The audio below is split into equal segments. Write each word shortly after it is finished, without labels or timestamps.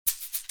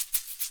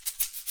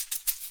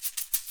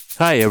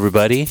Hi,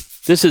 everybody.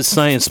 This is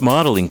Science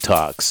Modeling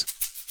Talks,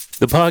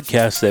 the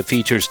podcast that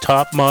features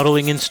top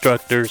modeling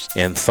instructors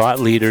and thought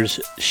leaders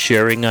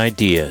sharing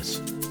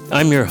ideas.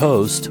 I'm your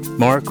host,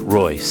 Mark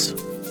Royce.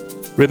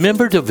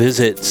 Remember to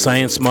visit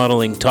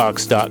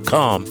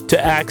ScienceModelingTalks.com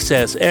to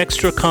access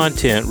extra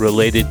content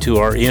related to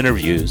our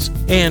interviews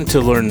and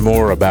to learn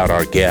more about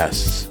our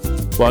guests.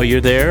 While you're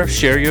there,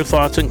 share your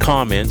thoughts and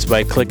comments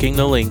by clicking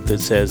the link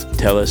that says,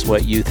 "Tell us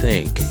what you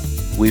think."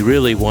 We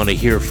really want to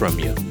hear from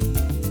you.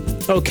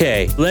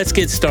 Okay, let's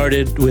get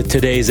started with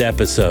today's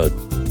episode.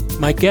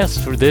 My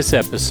guest for this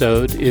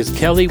episode is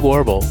Kelli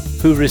Warble,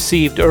 who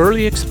received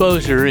early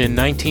exposure in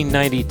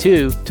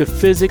 1992 to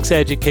physics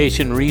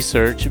education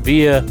research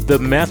via the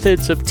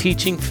Methods of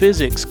Teaching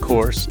Physics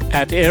course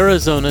at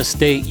Arizona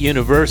State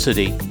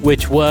University,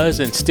 which was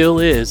and still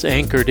is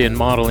anchored in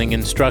modeling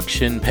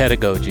instruction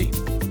pedagogy.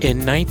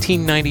 In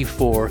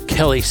 1994,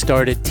 Kelli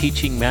started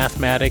teaching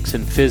mathematics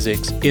and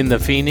physics in the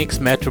Phoenix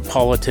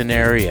metropolitan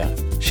area.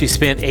 She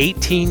spent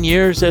 18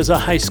 years as a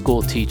high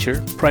school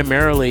teacher,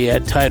 primarily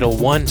at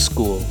Title I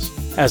schools.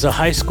 As a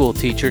high school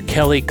teacher,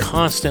 Kelli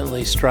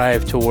constantly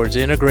strived towards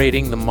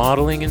integrating the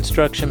modeling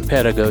instruction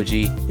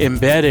pedagogy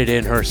embedded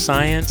in her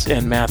science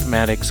and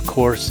mathematics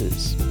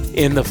courses.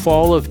 In the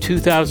fall of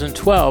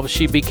 2012,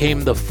 she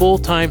became the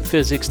full-time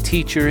physics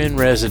teacher in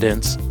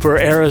residence for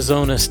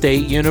Arizona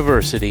State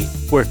University,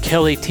 where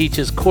Kelli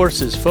teaches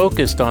courses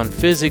focused on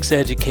physics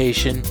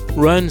education,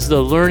 runs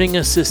the Learning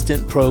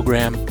Assistant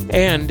program,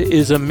 and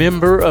is a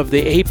member of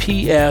the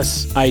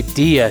APS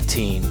IDEA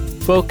team,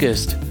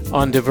 focused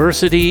on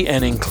diversity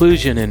and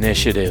inclusion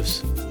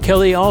initiatives.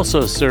 Kelli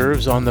also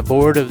serves on the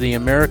board of the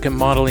American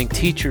Modeling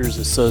Teachers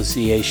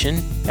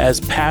Association as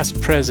past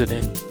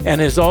president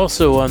and is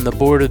also on the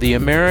board of the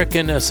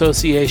American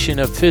Association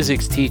of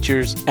Physics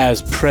Teachers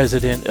as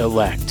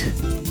president-elect.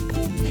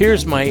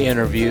 Here's my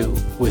interview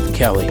with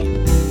Kelli.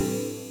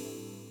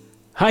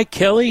 Hi,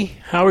 Kelli.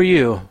 How are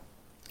you?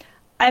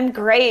 I'm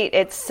great.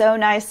 It's so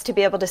nice to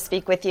be able to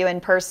speak with you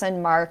in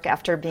person, Mark,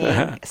 after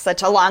being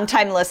such a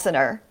long-time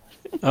listener.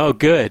 Oh,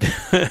 good.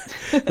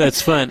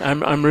 That's fun.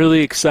 I'm really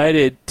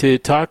excited to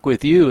talk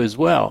with you as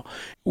well.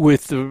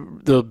 With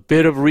the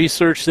bit of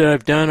research that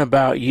I've done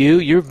about you,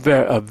 you're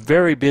a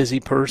very busy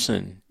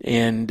person,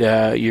 and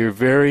you're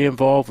very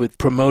involved with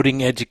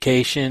promoting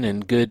education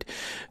and good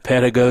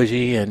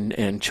pedagogy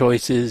and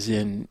choices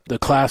in the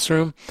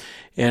classroom.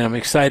 And I'm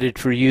excited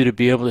for you to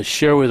be able to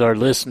share with our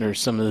listeners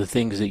some of the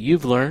things that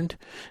you've learned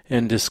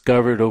and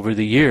discovered over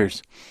the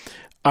years.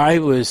 I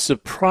was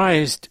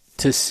surprised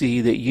to see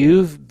that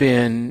you've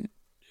been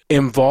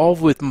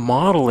involved with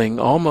modeling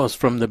almost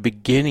from the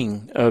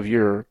beginning of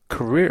your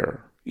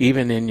career,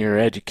 even in your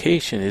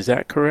education. Is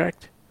that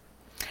correct?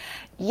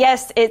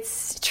 Yes,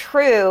 it's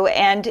true.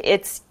 And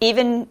it's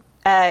even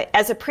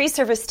as a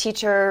pre-service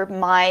teacher,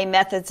 my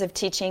Methods of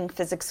Teaching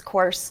Physics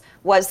course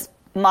was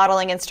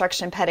modeling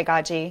instruction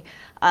pedagogy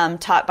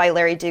taught by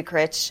Larry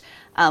Dukrich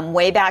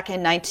way back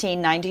in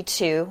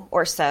 1992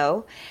 or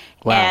so.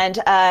 Wow. And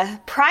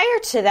prior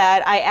to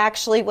that, I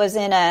actually was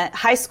in a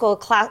high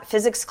school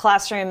physics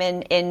classroom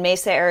in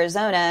Mesa,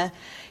 Arizona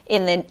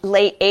in the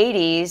late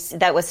 80s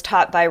that was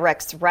taught by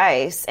Rex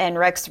Rice. And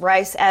Rex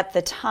Rice at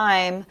the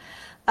time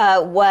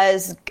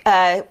was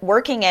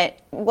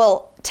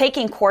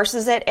taking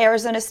courses at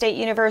Arizona State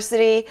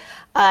University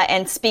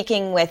and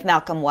speaking with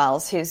Malcolm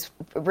Wells, who's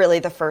really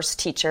the first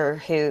teacher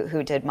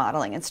who did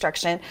modeling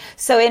instruction.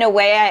 So in a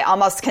way, I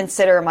almost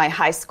consider my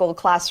high school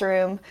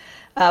classroom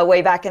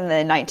way back in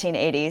the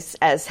 1980s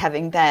as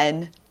having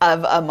been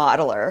of a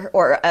modeler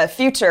or a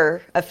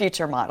future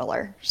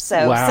modeler.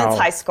 So wow. Since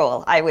high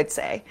school, I would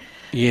say.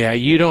 Yeah,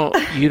 you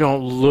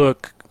don't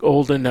look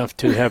old enough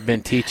to have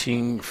been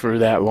teaching for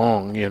that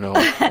long,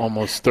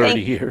 almost 30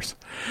 years.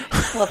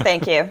 Well,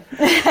 thank you.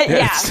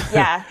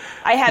 Yeah.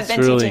 I have been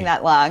teaching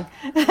that long.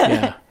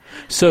 Yeah.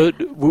 So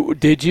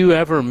did you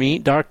ever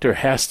meet Dr.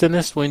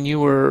 Hestenes when you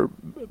were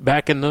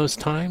back in those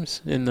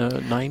times in the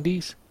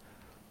 90s?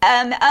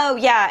 Oh,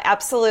 yeah,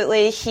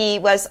 absolutely.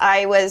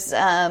 I was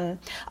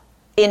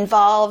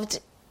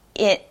involved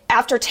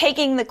after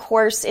taking the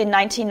course in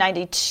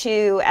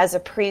 1992 as a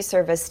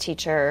pre-service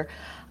teacher.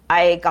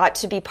 I got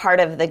to be part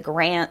of the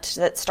grant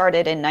that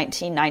started in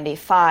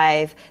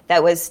 1995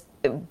 that was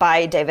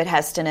by David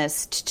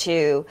Hestenes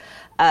to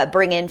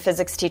bring in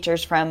physics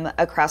teachers from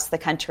across the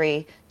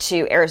country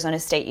to Arizona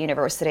State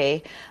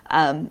University.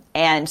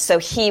 And so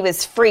he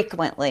was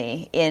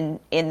frequently in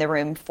the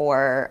room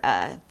for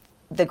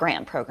the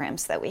grant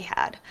programs that we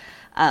had.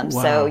 Wow.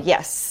 So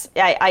yes,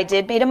 I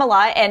did meet him a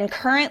lot. And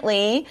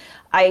currently,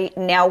 I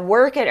now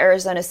work at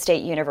Arizona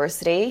State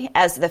University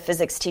as the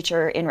physics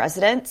teacher in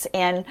residence.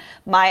 And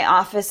my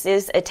office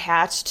is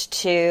attached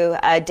to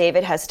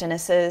David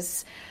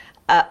Hestenes's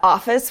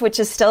office, which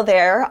is still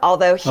there,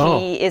 although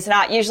he is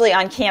not usually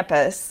on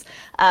campus.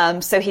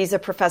 So he's a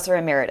professor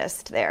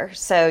emeritus there.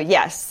 So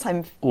yes,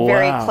 I'm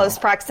very close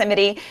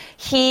proximity.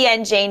 He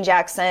and Jane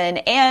Jackson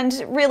and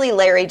really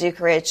Larry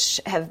Dukrich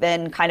have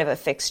been kind of a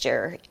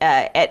fixture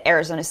at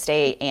Arizona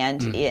State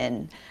and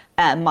in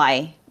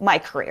my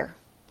career.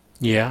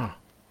 Yeah.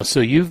 So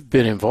you've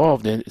been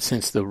involved in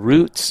since the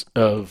roots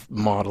of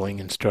modeling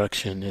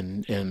instruction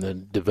and the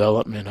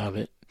development of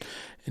it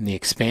and the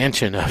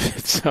expansion of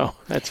it. So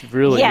that's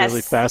really,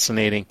 really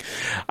fascinating.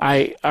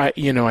 I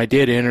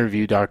did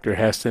interview Dr.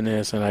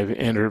 Hestenes, and I've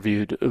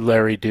interviewed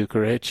Larry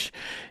Dukerich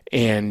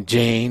and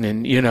Jane,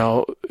 and,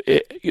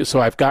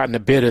 so I've gotten a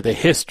bit of the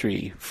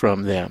history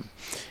from them.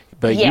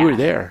 But you were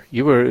there.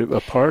 You were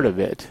a part of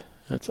it.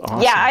 That's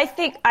awesome. Yeah, I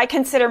think I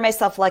consider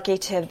myself lucky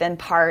to have been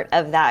part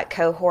of that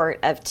cohort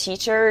of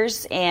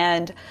teachers.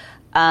 And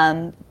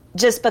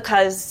just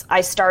because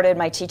I started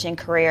my teaching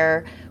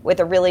career with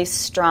a really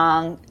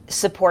strong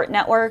support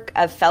network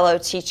of fellow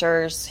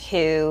teachers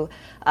who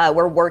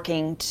were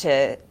working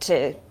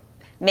to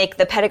make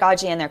the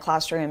pedagogy in their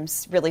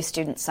classrooms really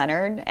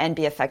student-centered and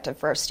be effective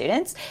for our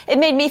students, it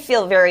made me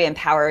feel very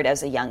empowered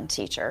as a young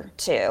teacher,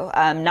 too.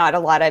 Not a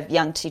lot of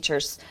young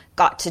teachers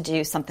got to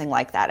do something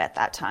like that at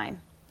that time.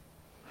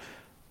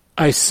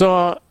 I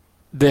saw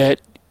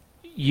that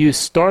you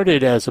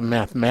started as a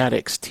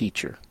mathematics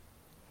teacher.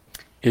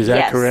 Is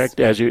that correct,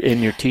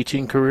 in your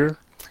teaching career?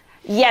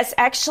 Yes,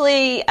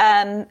 actually,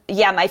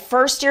 my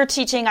first year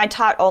teaching, I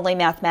taught only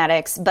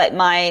mathematics, but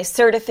my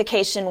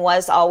certification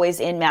was always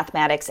in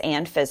mathematics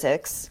and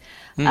physics.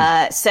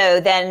 So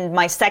then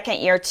my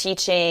second year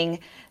teaching,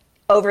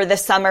 over the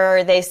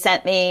summer, they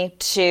sent me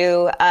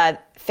to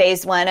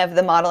phase 1 of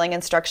the modeling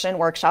instruction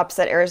workshops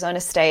at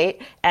Arizona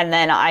State, and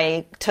then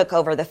I took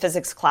over the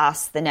physics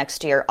class the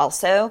next year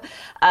also.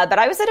 But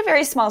I was at a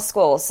very small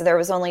school, so there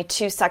was only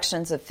 2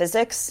 sections of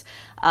physics.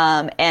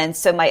 And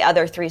so my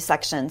other 3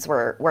 sections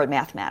were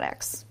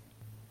mathematics.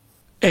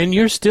 And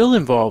you're still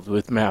involved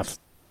with math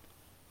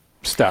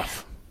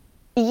stuff?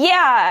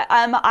 Yeah.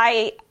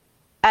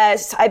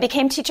 I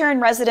became teacher in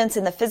residence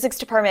in the physics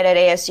department at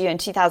ASU in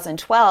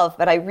 2012,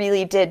 but I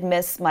really did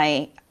miss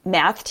my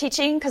math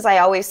teaching because I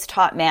always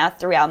taught math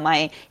throughout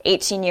my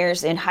 18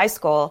 years in high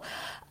school.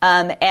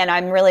 And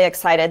I'm really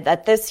excited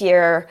that this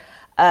year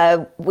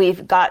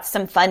we've got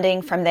some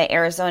funding from the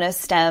Arizona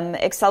STEM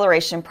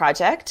Acceleration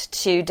Project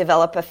to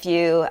develop a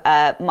few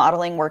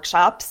modeling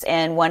workshops,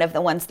 and one of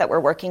the ones that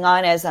we're working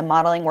on is a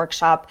modeling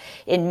workshop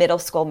in middle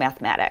school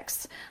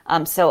mathematics.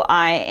 So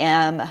I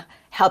am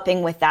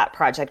helping with that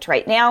project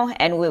right now,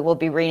 and we will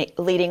be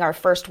leading our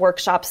first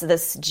workshops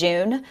this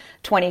June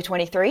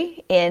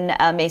 2023 in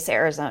Mesa,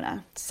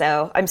 Arizona.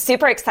 So I'm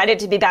super excited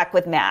to be back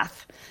with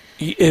math.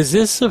 Is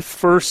this the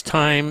first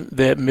time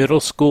that middle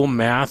school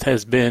math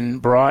has been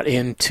brought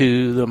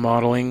into the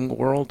modeling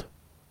world?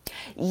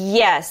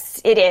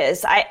 Yes, it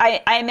is.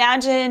 I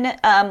imagine,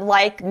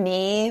 like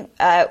me,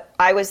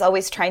 I was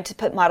always trying to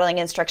put modeling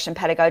instruction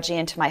pedagogy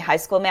into my high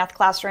school math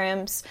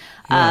classrooms,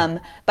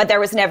 but there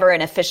was never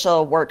an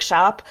official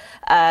workshop.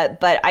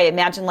 But I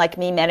imagine, like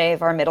me, many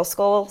of our middle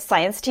school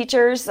science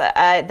teachers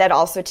that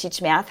also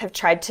teach math have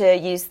tried to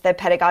use the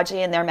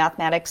pedagogy in their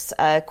mathematics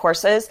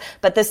courses,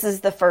 but this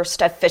is the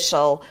first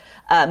official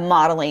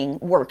modeling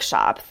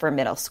workshop for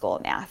middle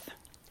school math.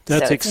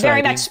 That's so it's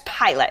exciting. Very much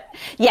pilot.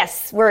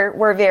 Yes,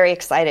 we're very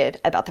excited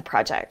about the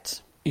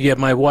project. Yeah,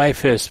 my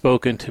wife has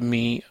spoken to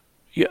me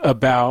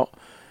about,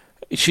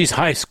 she's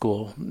high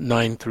school,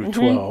 9 through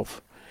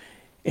 12,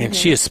 and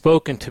she has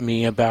spoken to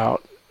me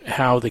about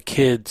how the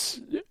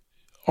kids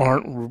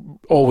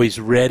aren't always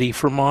ready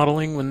for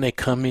modeling when they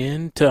come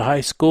in to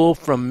high school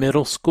from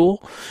middle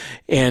school.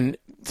 And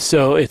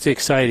so it's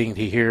exciting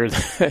to hear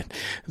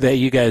that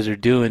you guys are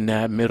doing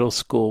that middle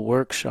school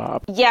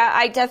workshop. Yeah,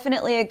 I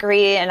definitely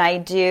agree. And I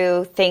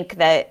do think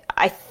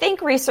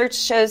research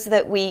shows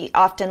that we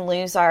often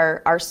lose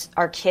our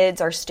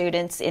kids, our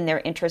students, in their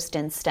interest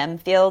in STEM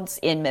fields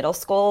in middle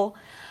school.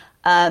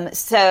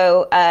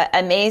 So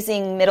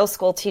amazing middle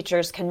school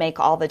teachers can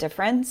make all the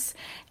difference.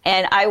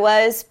 And I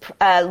was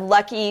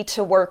lucky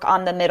to work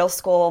on the middle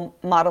school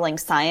modeling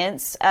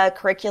science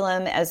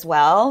curriculum as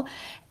well.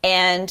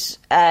 And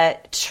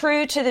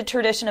true to the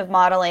tradition of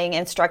modeling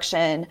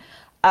instruction,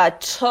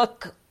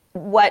 took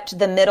what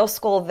the middle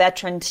school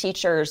veteran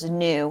teachers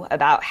knew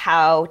about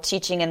how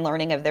teaching and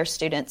learning of their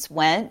students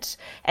went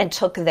and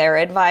took their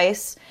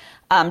advice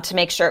to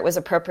make sure it was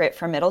appropriate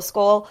for middle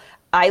school.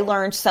 I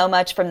learned so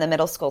much from the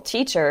middle school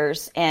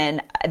teachers,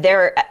 and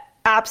they're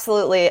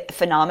absolutely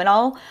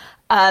phenomenal.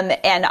 And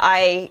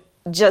I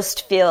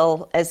just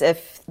feel as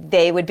if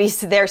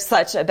they're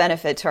such a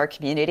benefit to our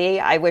community.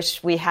 I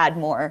wish we had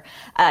more,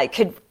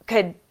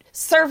 could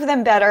serve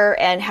them better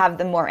and have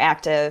them more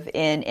active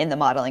in the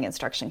modeling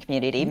instruction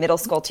community, middle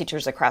school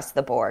teachers across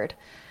the board.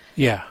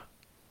 Yeah,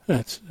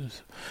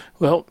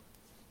 well,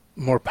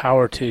 more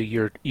power to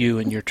you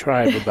and your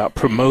tribe about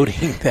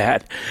promoting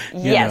that,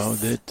 you know,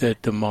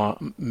 that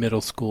the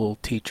middle school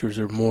teachers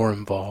are more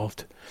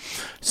involved.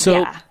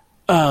 So,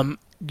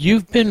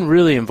 you've been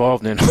really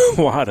involved in a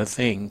lot of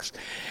things.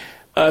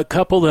 A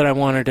couple that I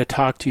wanted to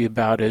talk to you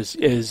about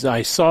is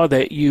I saw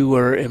that you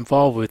were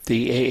involved with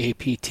the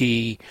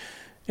AAPT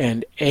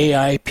and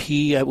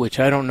AIP, which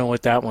I don't know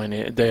what that one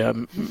is.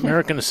 The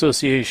American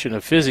Association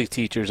of Physics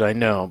Teachers, I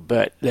know,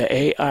 but the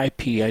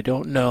AIP, I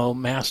don't know,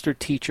 Master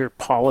Teacher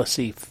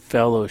Policy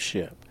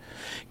Fellowship.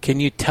 Can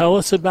you tell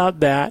us about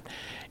that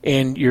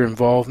and your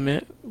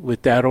involvement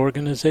with that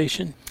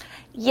organization?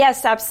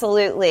 Yes,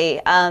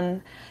 absolutely.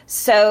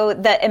 So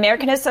the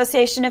American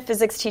Association of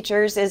Physics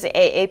Teachers is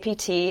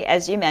AAPT,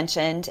 as you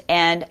mentioned,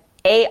 and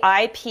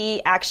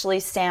AIP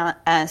actually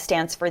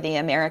stands for the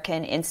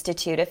American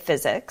Institute of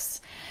Physics.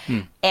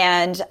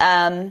 And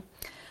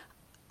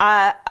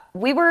I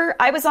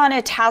was on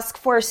a task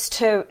force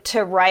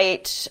to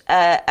write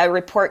a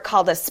report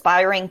called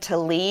Aspiring to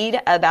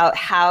Lead about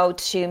how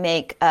to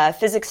make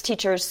physics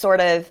teachers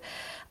sort of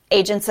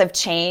agents of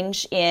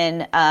change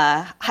in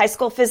high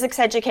school physics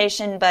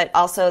education, but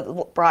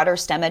also broader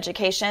STEM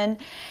education.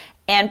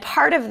 And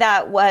part of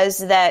that was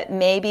that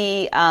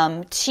maybe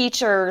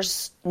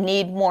teachers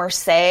need more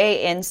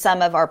say in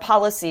some of our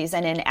policies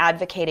and in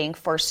advocating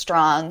for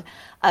strong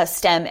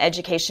STEM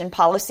education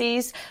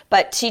policies,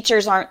 but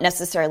teachers aren't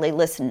necessarily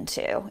listened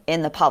to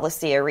in the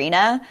policy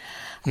arena.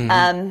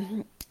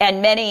 And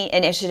many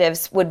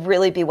initiatives would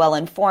really be well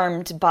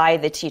informed by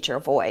the teacher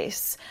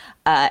voice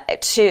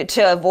to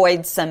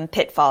avoid some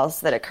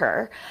pitfalls that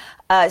occur.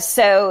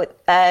 So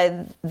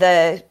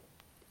the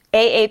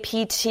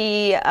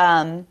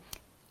AAPT,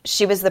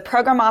 she was the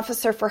program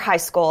officer for high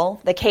school,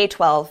 the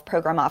K-12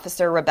 program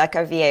officer,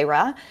 Rebecca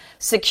Vieira,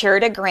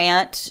 secured a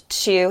grant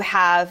to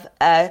have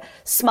a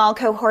small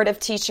cohort of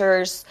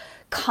teachers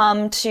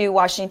come to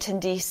Washington,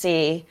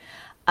 D.C.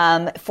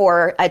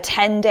 For a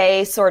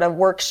 10-day sort of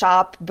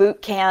workshop,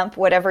 boot camp,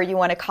 whatever you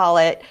want to call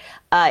it,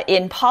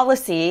 in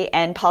policy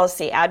and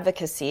policy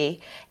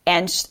advocacy.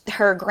 And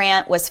her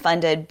grant was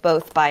funded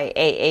both by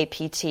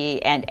AAPT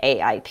and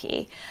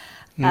AIP.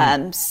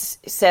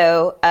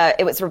 So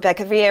it was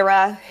Rebecca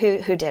Vieira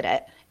who did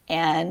it.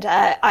 And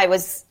I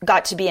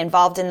got to be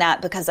involved in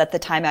that because at the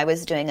time I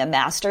was doing a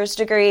master's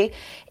degree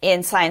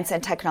in science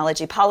and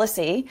technology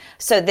policy.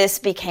 So this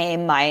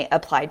became my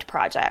applied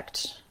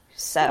project.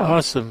 So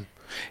awesome.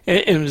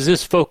 And was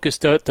this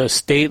focused at the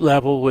state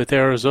level with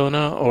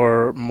Arizona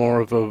or more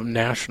of a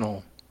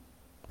national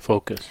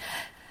focus?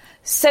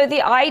 So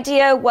the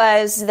idea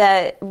was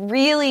that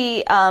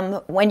really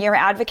when you're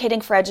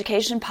advocating for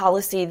education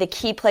policy, the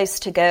key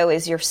place to go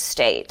is your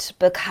state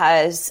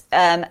because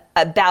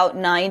about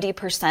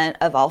 90%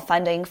 of all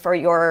funding for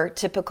your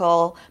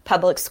typical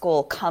public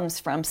school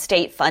comes from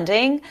state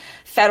funding.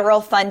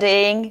 Federal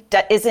funding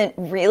isn't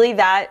really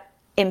that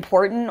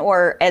important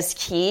or as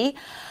key.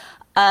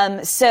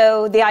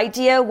 So the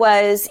idea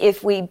was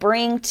if we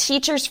bring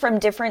teachers from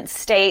different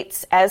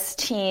states as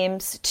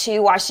teams to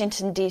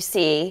Washington,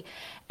 D.C.,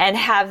 and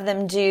have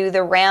them do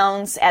the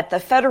rounds at the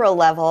federal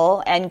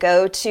level and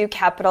go to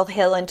Capitol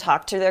Hill and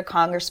talk to their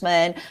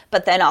congressman,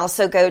 but then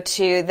also go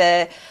to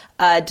the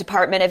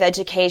Department of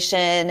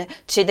Education,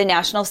 to the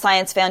National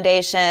Science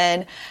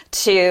Foundation,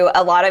 to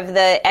a lot of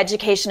the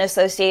education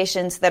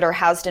associations that are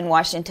housed in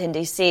Washington,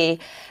 D.C.,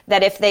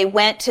 that if they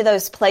went to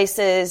those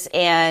places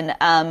and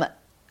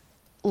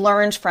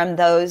learned from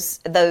those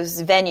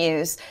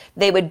venues,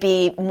 they would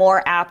be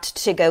more apt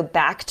to go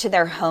back to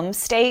their home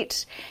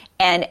state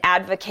and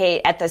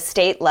advocate at the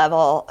state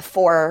level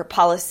for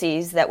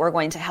policies that were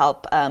going to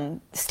help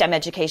STEM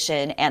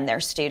education and their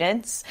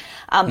students,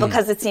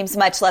 because it seems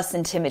much less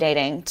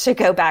intimidating to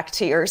go back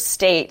to your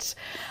state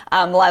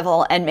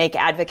level and make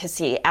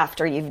advocacy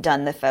after you've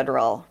done the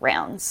federal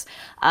rounds.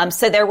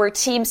 So there were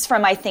teams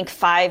from, I think,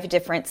 5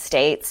 different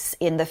states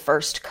in the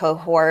first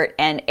cohort,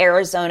 and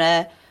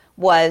Arizona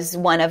was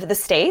one of the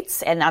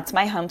states, and that's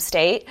my home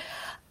state.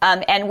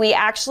 And we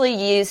actually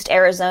used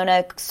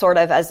Arizona sort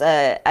of as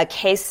a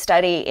case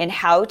study in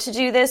how to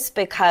do this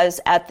because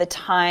at the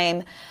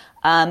time,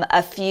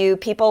 a few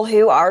people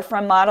who are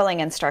from modeling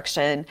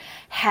instruction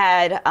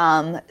had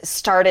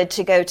started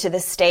to go to the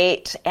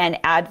state and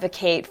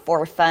advocate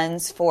for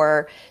funds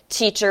for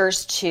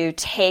teachers to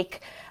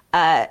take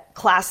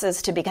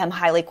classes to become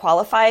highly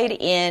qualified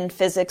in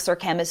physics or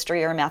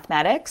chemistry or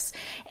mathematics.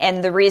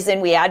 And the reason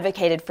we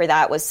advocated for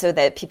that was so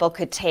that people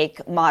could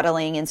take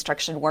modeling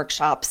instruction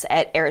workshops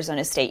at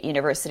Arizona State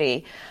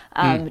University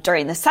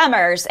during the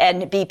summers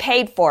and be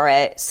paid for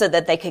it so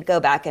that they could go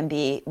back and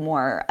be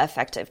more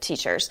effective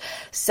teachers.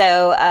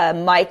 So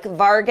Mike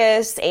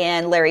Vargas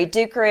and Larry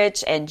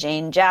Dukerich and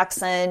Jane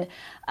Jackson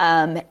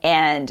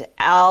and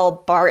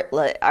Earl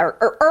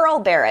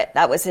Barrett,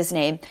 that was his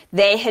name,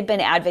 they had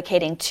been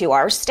advocating to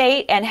our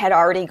state and had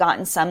already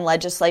gotten some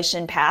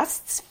legislation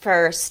passed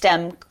for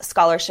STEM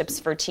scholarships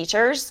for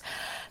teachers.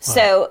 Wow.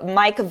 So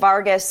Mike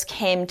Vargas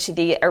came to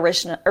the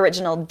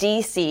original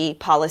DC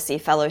policy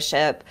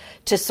fellowship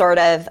to sort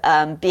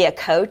of be a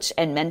coach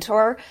and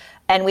mentor.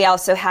 And we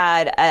also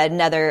had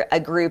a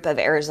group of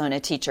Arizona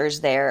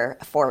teachers there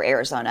for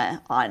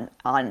Arizona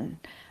on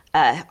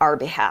our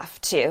behalf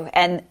too.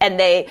 And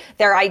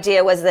their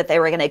idea was that they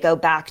were going to go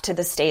back to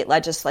the state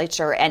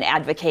legislature and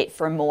advocate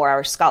for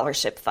more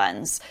scholarship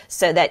funds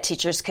so that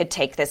teachers could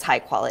take this high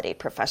quality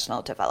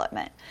professional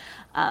development.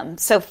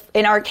 So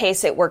in our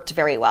case, it worked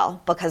very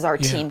well because our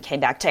team came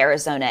back to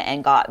Arizona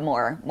and got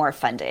more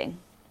funding.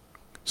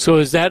 So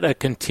is that a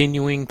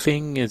continuing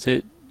thing? Is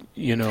it,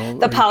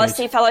 the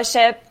policy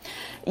fellowship?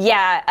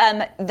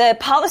 Yeah, the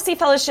policy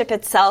fellowship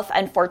itself,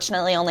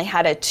 unfortunately, only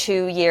had a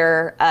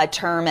 2-year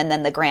term, and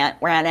then the grant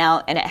ran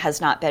out, and it has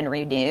not been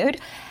renewed.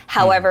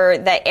 However,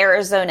 the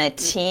Arizona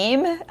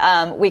team,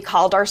 we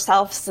called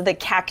ourselves the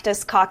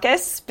Cactus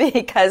Caucus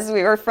because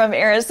we were from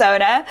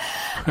Arizona.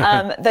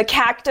 The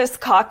Cactus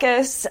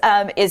Caucus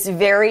is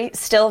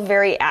still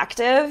very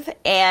active,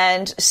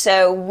 and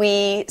so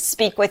we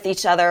speak with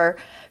each other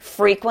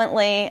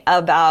frequently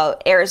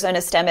about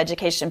Arizona STEM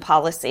education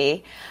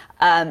policy.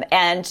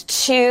 And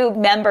 2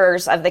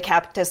 members of the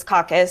Cactus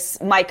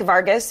Caucus, Mike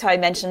Vargas, who I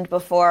mentioned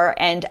before,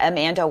 and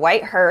Amanda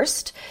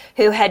Whitehurst,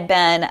 who had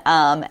been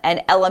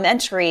an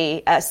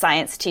elementary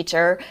science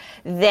teacher,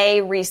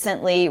 they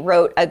recently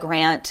wrote a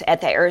grant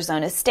at the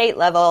Arizona state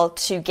level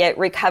to get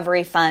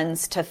recovery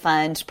funds to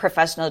fund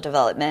professional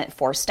development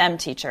for STEM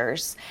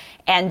teachers,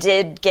 and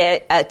did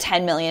get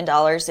 $10 million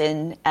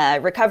in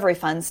recovery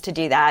funds to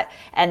do that.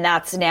 And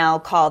that's now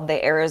called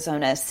the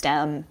Arizona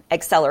STEM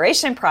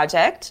Acceleration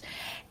Project.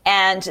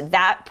 And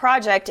that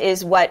project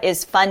is what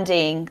is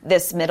funding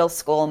this middle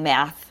school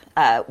math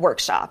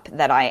workshop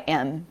that I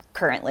am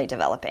currently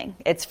developing.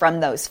 It's from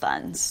those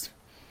funds.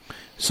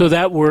 So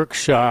that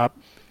workshop,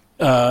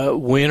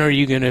 when are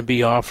you going to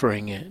be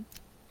offering it?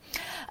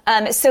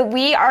 So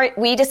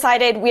we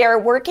decided we are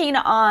working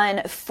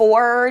on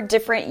 4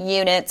 different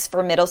units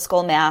for middle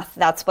school math.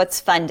 That's what's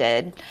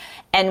funded.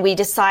 And we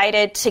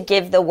decided to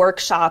give the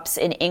workshops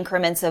in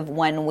increments of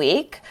 1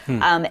 week,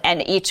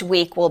 and each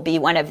week will be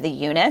one of the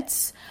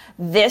units.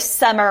 This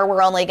summer,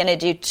 we're only going to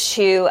do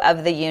 2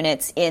 of the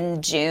units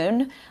in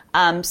June.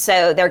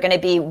 So they're going to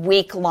be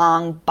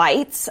week-long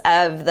bites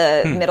of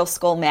the middle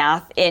school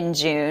math in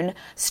June,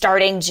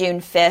 starting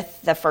June 5th,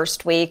 the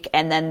first week.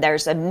 And then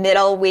there's a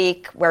middle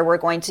week where we're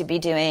going to be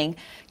doing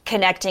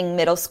connecting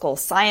middle school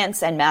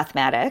science and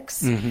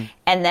mathematics.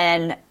 And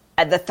then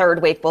the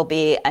third week will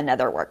be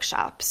another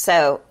workshop.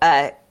 So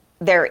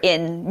they're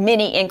in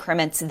mini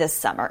increments this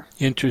summer.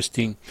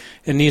 Interesting.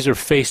 And these are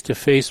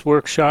face-to-face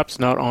workshops,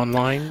 not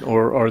online,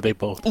 or are they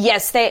both?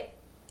 Yes,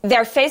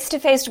 they're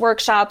face-to-face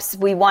workshops.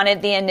 We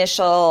wanted the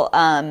initial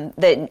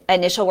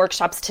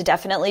workshops to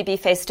definitely be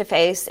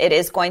face-to-face. It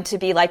is going to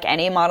be like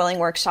any modeling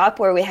workshop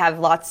where we have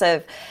lots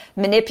of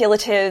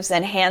manipulatives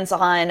and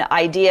hands-on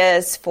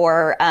ideas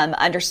for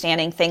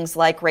understanding things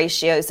like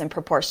ratios and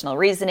proportional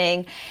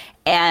reasoning.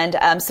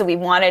 And so we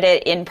wanted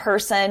it in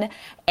person,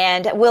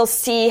 and we'll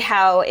see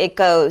how it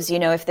goes,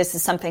 if this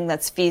is something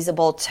that's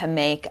feasible to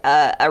make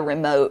a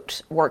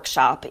remote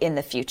workshop in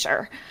the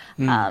future.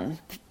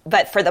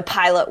 But for the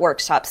pilot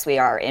workshops, we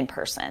are in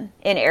person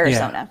in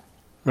Arizona.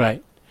 Yeah,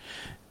 right.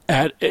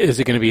 Is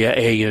it going to be at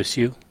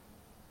ASU?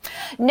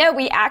 No,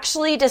 we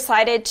actually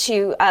decided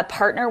to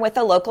partner with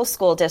a local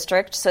school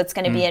district. So it's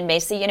going to be in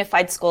Mesa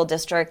Unified School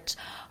District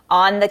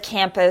on the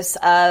campus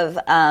of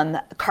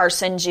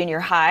Carson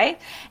Junior High.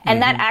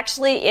 And that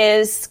actually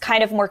is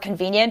kind of more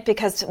convenient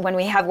because when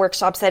we have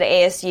workshops at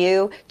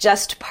ASU,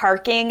 just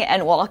parking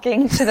and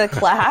walking to the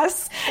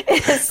class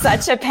is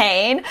such a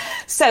pain.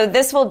 So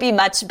this will be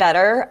much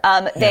better.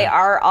 They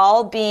are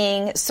all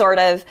being sort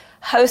of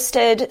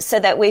hosted so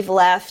that we've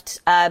left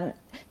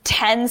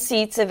 10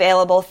 seats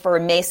available for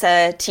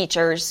Mesa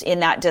teachers in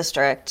that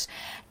district,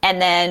 and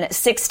then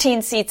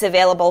 16 seats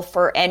available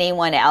for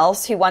anyone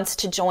else who wants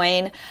to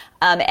join.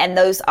 And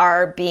those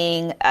are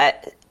being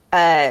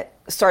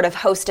sort of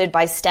hosted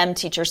by STEM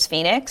Teachers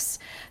Phoenix.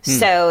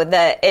 So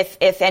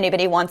if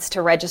anybody wants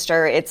to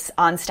register, it's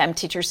on STEM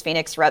Teachers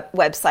Phoenix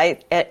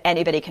website.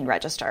 Anybody can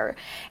register.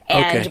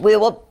 And we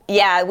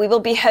will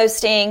be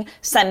hosting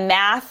some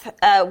math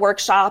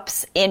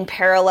workshops in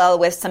parallel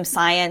with some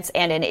science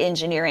and an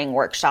engineering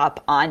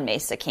workshop on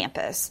Mesa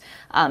campus,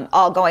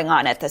 all going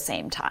on at the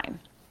same time.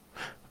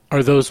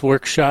 Are those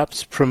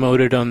workshops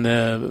promoted on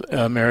the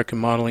American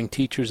Modeling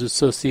Teachers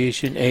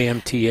Association,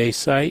 AMTA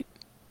site?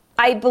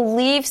 I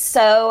believe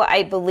so.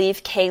 I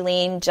believe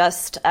Kayleen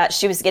just,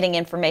 she was getting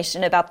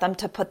information about them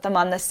to put them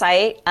on the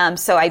site.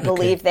 So I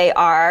believe they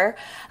are.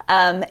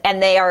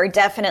 And they are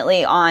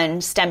definitely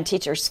on STEM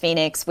Teachers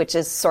Phoenix, which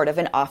is sort of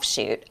an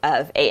offshoot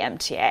of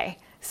AMTA.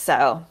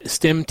 So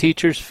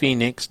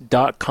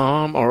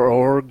STEMteachersphoenix.com or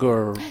org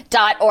or?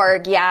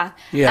 .org, yeah.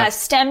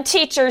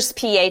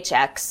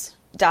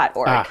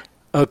 STEMteachersphx.org.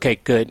 Okay,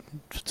 good.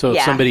 So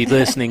if somebody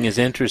listening is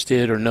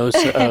interested or knows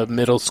a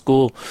middle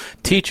school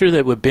teacher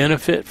that would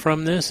benefit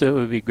from this, it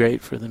would be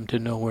great for them to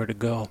know where to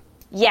go.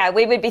 Yeah,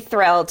 we would be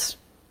thrilled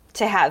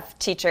to have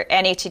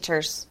any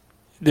teachers.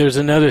 There's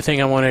another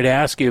thing I wanted to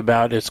ask you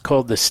about. It's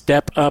called the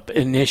Step Up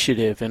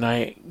Initiative, and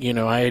I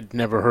had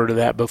never heard of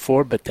that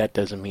before, but that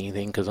doesn't mean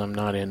anything because I'm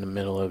not in the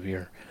middle of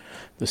the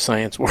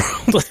science world.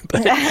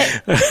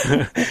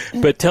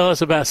 But tell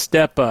us about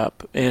Step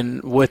Up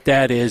and what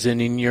that is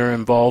and in your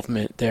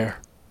involvement there.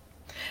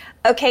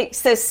 Okay,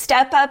 so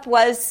Step Up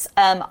was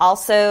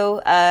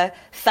also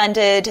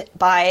funded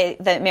by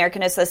the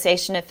American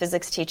Association of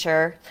Physics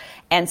Teachers.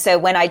 And so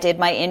when I did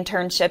my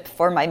internship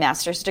for my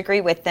master's degree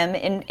with them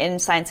in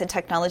science and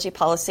technology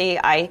policy,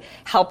 I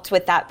helped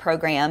with that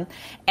program.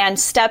 And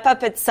Step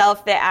Up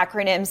itself, the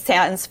acronym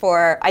stands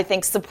for, I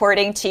think,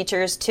 supporting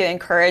teachers to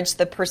encourage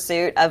the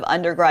pursuit of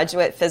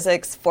undergraduate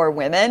physics for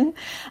women.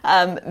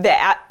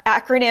 The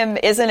acronym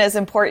isn't as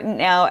important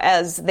now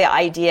as the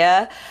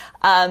idea.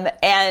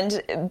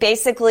 And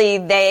basically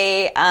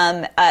they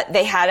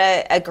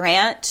had a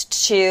grant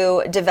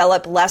to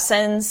develop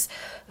lessons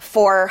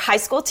for high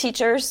school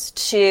teachers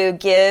to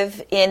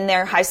give in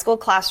their high school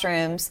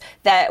classrooms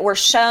that were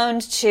shown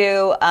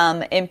to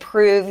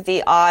improve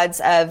the odds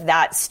of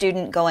that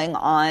student going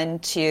on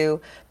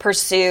to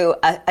pursue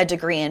a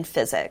degree in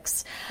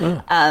physics.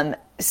 And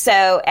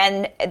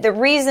the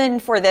reason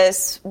for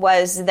this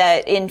was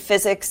that in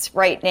physics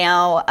right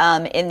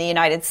now in the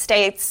United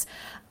States,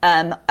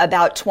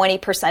 about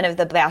 20% of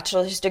the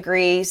bachelor's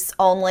degrees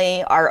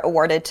only are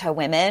awarded to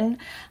women.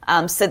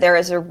 So there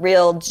is a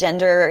real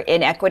gender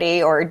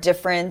inequity or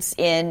difference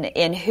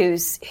in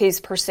who's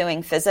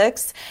pursuing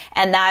physics.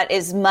 And that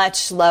is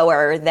much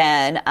lower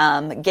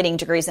than getting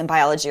degrees in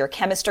biology or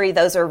chemistry.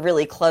 Those are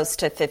really close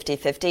to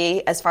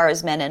 50-50 as far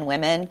as men and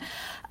women.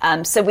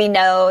 So we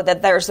know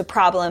that there's a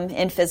problem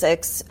in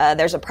physics.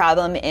 There's a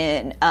problem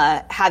in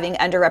having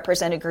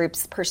underrepresented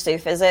groups pursue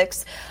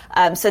physics.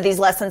 So these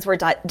lessons were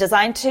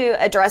designed to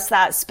address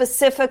that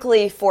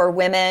specifically for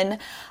women.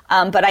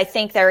 But I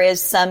think there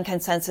is some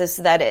consensus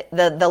that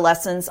the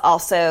lessons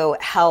also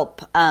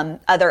help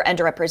other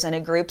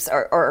underrepresented groups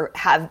or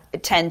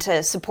tend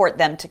to support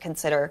them to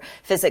consider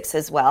physics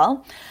as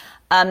well.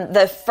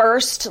 The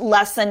first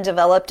lesson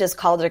developed is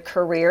called a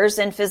Careers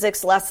in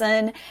Physics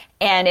lesson,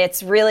 and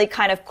it's really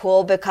kind of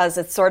cool because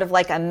it's sort of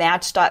like a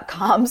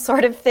Match.com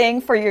sort of thing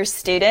for your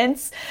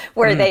students,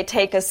 where they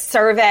take a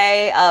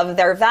survey of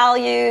their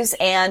values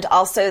and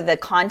also the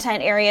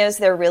content areas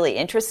they're really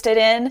interested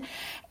in.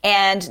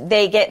 And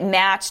they get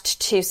matched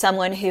to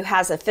someone who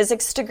has a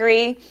physics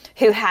degree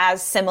who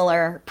has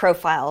similar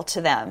profile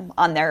to them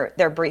on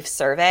their brief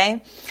survey.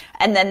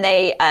 And then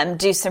they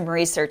do some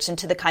research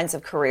into the kinds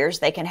of careers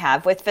they can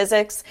have with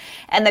physics.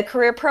 And the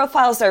career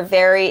profiles are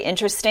very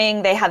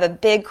interesting. They have a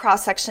big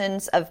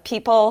cross-sections of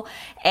people,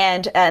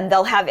 and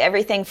they'll have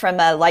everything from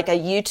a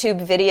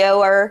YouTube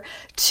videoer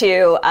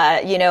to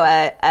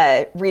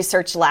a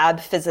research lab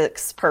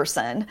physics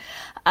person.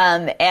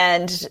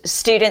 And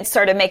students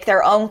sort of make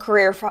their own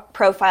career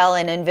profile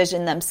and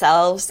envision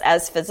themselves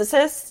as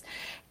physicists.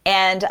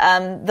 And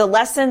the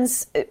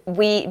lessons,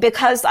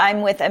 because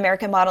I'm with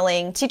American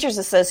Modeling Teachers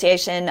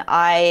Association,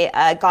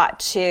 I got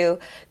to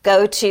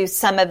go to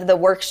some of the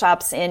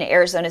workshops in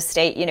Arizona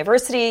State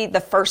University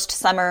the first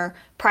summer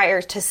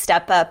prior to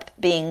Step Up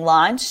being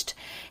launched,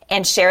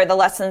 and share the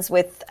lessons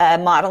with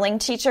modeling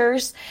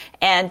teachers.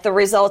 And the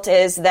result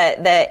is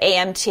that the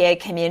AMTA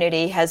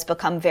community has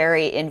become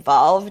very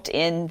involved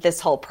in this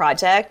whole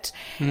project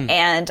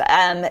and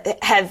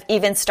have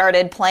even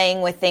started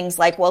playing with things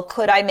like, well,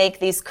 could I make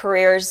these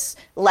careers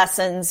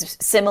lessons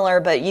similar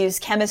but use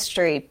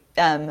chemistry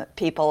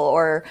people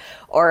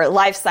or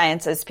life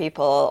sciences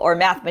people or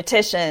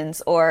mathematicians?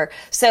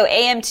 So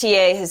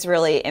AMTA has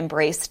really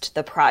embraced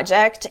the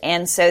project.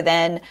 And so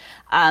then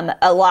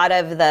a lot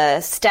of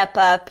the Step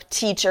Up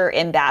teacher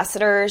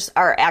ambassadors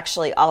are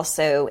actually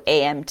also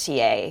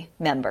AMTA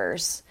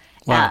members.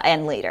 Wow.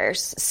 And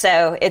leaders.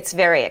 So it's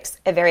very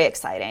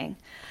exciting.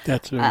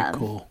 That's very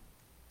cool.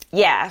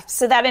 Yeah,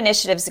 so that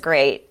initiative's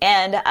great.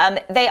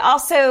 And they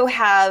also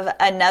have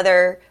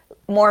another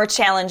more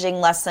challenging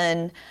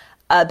lesson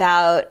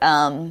about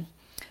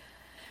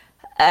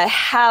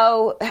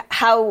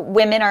how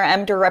women are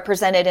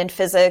underrepresented in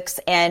physics,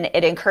 and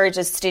it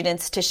encourages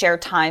students to share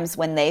times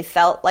when they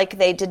felt like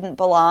they didn't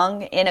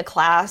belong in a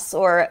class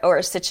or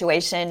a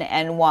situation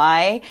and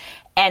why,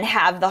 and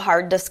have the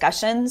hard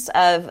discussions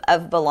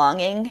of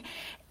belonging.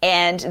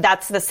 And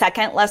that's the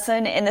second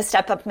lesson in the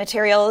Step Up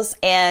materials.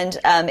 And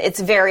it's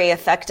a very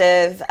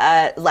effective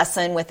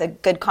lesson with a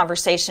good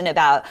conversation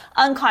about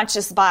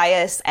unconscious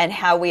bias and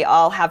how we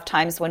all have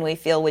times when we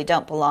feel we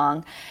don't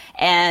belong,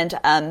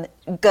 and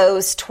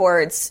goes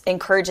towards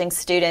encouraging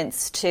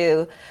students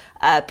to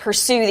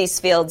pursue these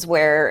fields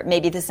where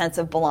maybe the sense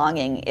of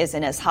belonging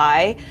isn't as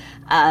high.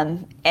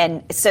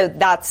 And so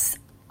that's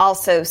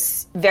also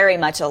very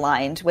much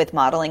aligned with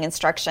modeling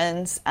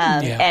instructions.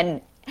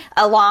 And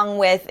along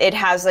with, it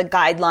has a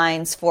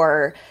guidelines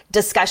for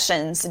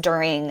discussions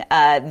during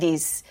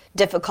these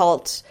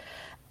difficult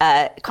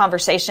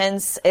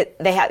conversations.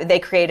 They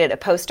created a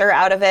poster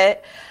out of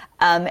it,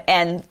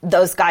 and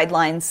those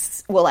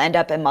guidelines will end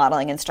up in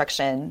modeling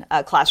instruction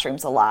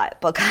classrooms a lot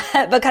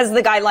because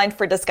the guideline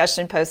for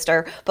discussion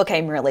poster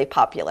became really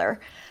popular.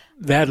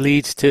 That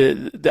leads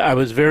to, I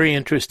was very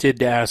interested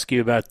to ask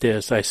you about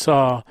this. I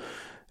saw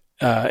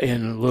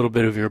in a little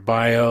bit of your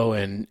bio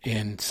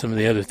and some of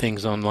the other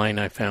things online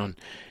I found,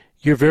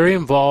 you're very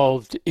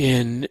involved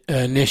in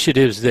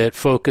initiatives that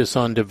focus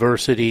on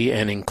diversity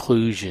and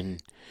inclusion.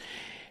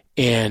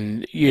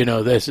 And,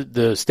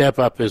 the step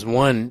up is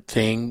one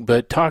thing,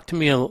 but talk to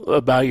me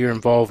about your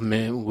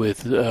involvement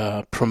with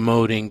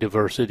promoting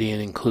diversity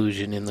and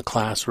inclusion in the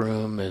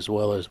classroom, as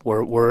well as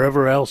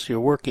wherever else you're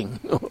working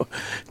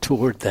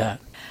toward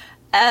that.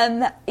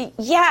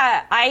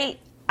 Yeah,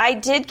 I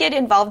did get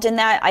involved in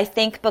that, I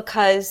think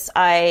because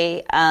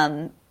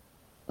I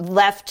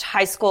left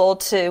high school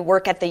to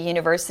work at the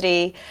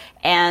university,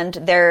 and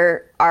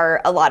there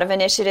are a lot of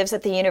initiatives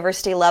at the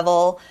university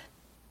level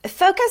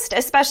focused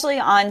especially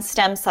on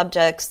STEM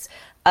subjects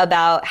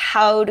about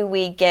how do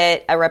we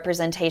get a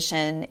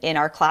representation in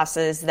our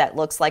classes that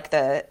looks like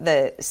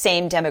the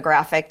same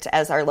demographic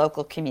as our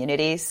local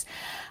communities.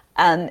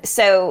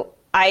 So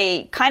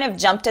I kind of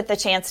jumped at the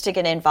chance to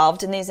get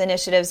involved in these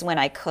initiatives when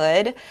I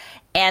could.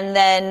 And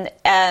then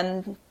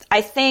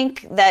I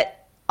think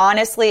that,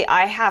 honestly,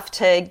 I have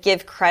to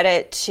give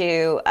credit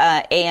to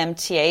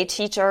AMTA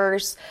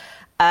teachers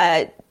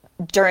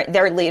during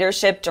their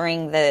leadership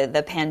during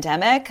the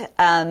pandemic.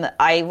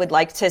 I would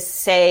like to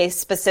say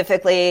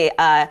specifically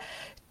Tanea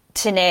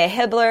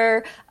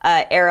Hibbler,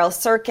 Errol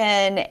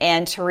Sirkin,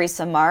 and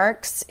Teresa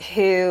Marks,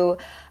 who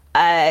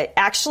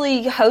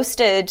actually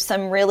hosted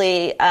some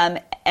really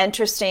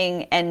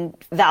interesting and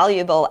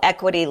valuable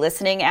equity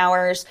listening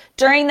hours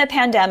during the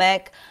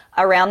pandemic,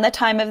 around the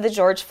time of the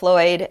George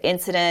Floyd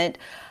incident.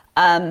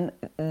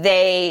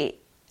 They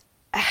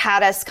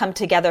had us come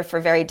together for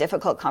very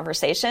difficult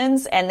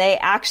conversations, and they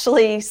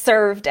actually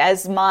served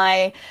as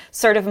my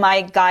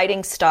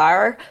guiding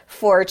star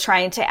for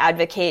trying to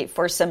advocate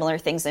for similar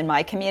things in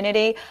my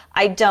community.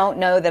 I don't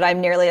know that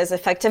I'm nearly as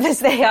effective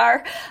as they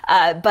are,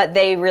 but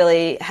they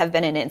really have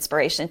been an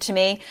inspiration to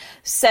me.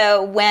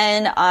 So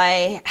when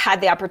I had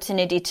the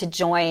opportunity to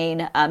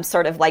join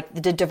sort of like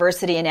the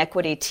diversity and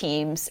equity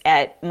teams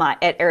at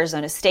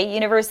Arizona State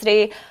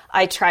University,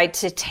 I tried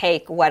to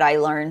take what I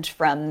learned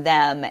from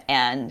them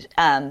and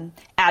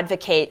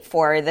advocate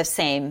for the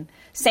same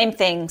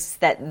things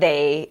that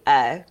they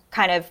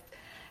kind of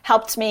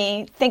helped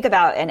me think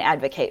about and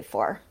advocate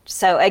for.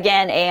 So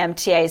again,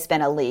 AMTA has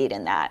been a lead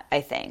in that,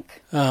 I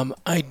think.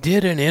 I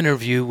did an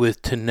interview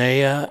with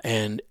Tanea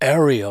and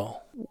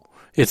Ariel.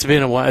 It's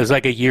been a while. It was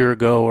like a year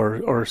ago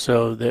or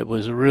so. That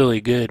was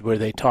really good, where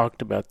they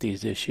talked about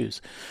these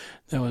issues.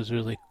 That was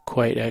really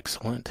quite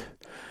excellent.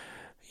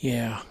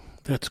 Yeah,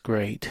 that's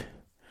great.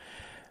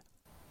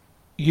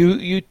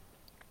 You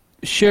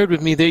shared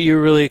with me that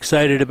you're really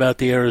excited about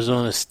the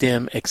Arizona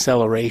STEM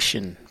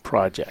Acceleration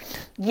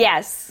Project.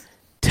 Yes.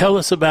 Tell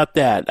us about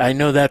that. I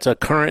know that's a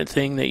current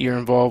thing that you're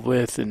involved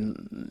with,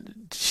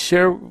 and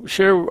share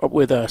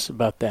with us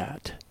about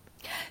that.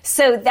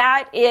 So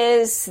that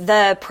is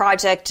the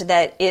project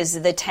that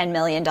is the $10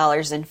 million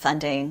in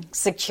funding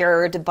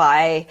secured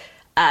by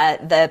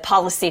the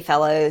policy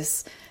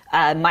fellows,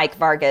 Mike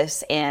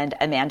Vargas and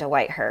Amanda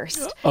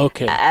Whitehurst.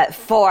 Okay.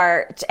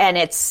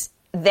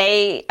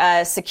 They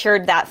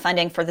secured that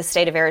funding for the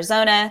state of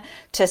Arizona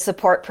to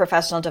support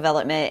professional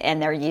development, and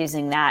they're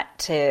using that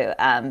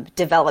to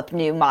develop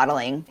new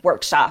modeling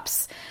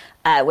workshops,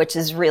 which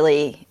is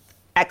really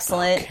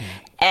excellent. Okay.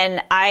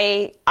 And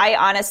I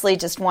honestly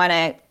just want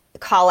to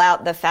call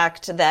out the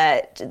fact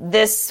that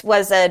this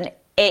was an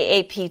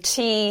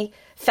AAPT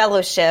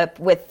fellowship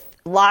with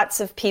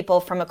lots of people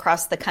from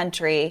across the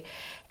country,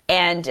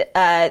 and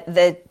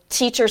the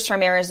teachers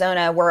from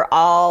Arizona were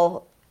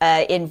all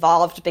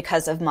involved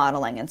because of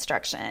modeling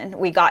instruction.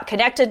 We got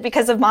connected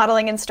because of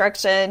modeling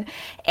instruction,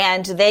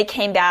 and they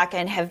came back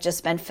and have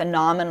just been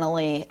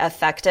phenomenally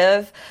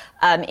effective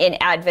in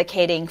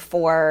advocating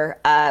for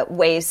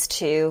ways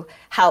to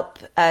help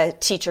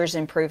teachers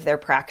improve their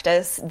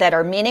practice that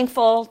are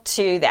meaningful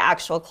to the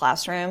actual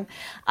classroom.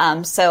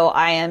 So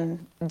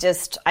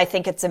I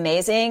think it's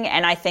amazing,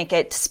 and I think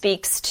it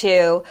speaks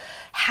to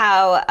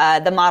how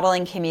the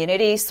modeling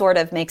community sort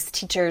of makes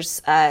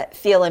teachers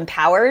feel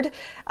empowered.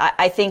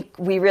 I think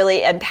we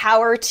really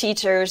empower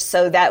teachers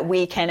so that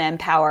we can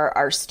empower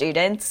our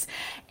students,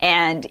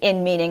 and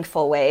in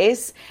meaningful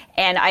ways.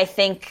 And I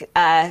think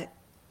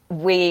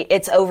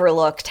it's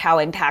overlooked how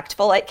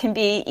impactful it can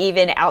be,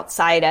 even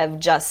outside of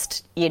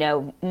just,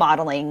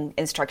 modeling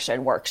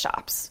instruction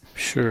workshops.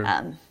 Sure.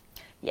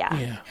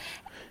 Yeah.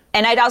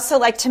 And I'd also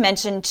like to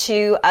mention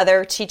 3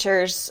 other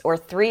teachers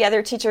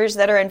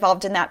that are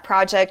involved in that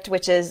project,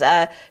 which is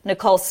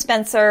Nicole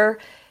Spencer,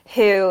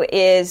 who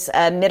is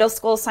a middle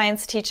school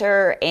science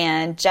teacher,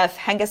 and Jeff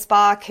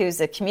Hengesbach, who's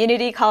a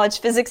community college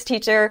physics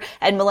teacher,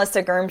 and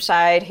Melissa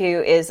Germscheid,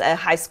 who is a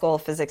high school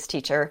physics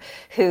teacher,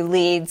 who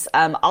leads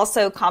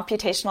also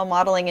computational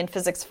modeling in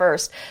Physics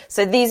First.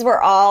 So these were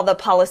all the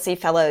policy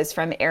fellows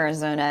from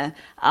Arizona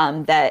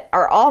that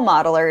are all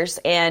modelers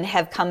and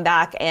have come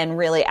back and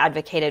really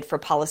advocated for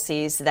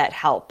policies that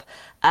help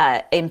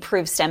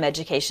improve STEM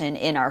education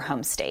in our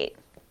home state.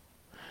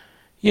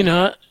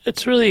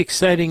 It's really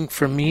exciting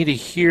for me to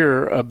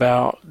hear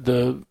about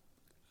the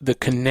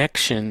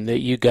connection that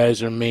you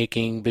guys are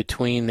making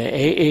between the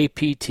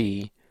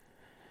AAPT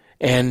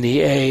and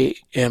the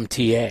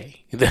AMTA,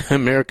 the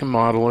American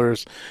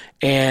Modelers,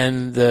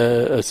 and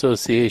the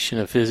Association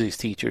of Physics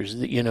Teachers,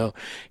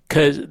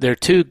 because they're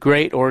two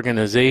great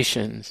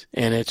organizations,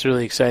 and it's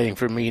really exciting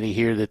for me to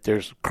hear that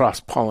there's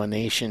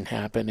cross-pollination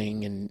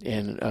happening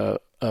and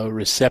a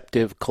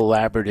receptive,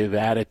 collaborative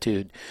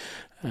attitude.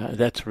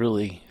 That's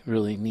really,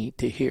 really neat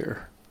to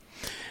hear.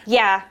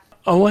 Yeah.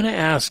 I want to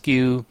ask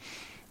you,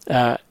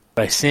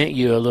 I sent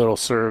you a little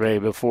survey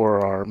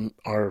before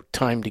our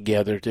time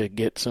together to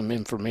get some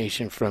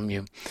information from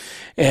you.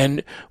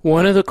 And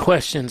one of the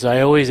questions I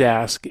always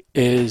ask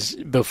is,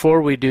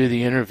 before we do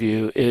the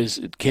interview,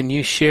 is can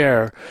you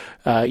share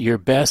your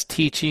best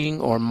teaching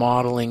or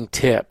modeling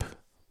tip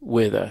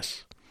with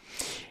us?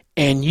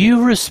 And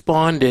you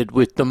responded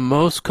with the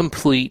most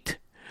complete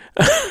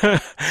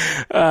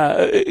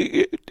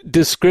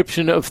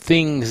description of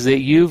things that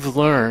you've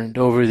learned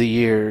over the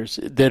years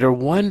that are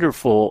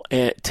wonderful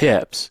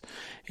tips.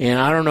 And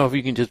I don't know if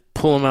you can just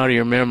pull them out of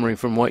your memory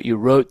from what you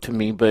wrote to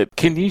me, but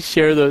can you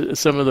share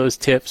some of those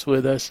tips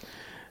with us,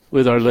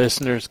 with our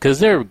listeners? Because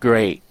they're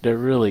great. They're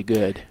really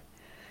good.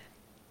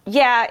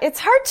 Yeah, it's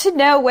hard to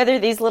know whether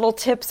these little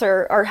tips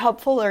are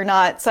helpful or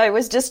not. So I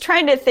was just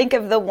trying to think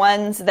of the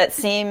ones that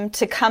seem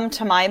to come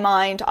to my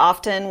mind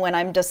often when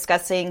I'm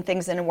discussing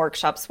things in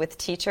workshops with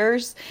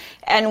teachers.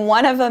 And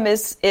one of them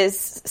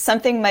is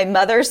something my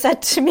mother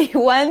said to me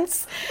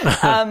once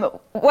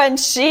when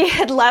she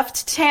had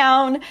left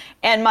town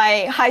and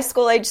my high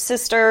school age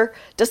sister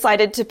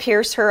decided to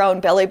pierce her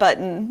own belly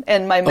button,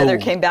 and my mother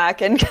came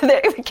back, and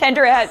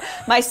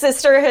my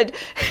sister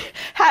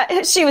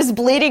she was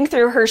bleeding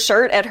through her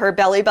shirt at her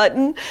belly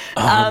button.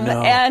 No.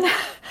 And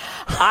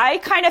I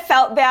kind of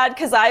felt bad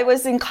because I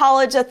was in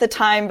college at the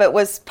time, but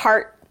was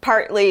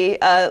partly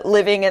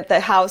living at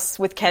the house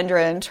with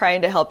Kendra and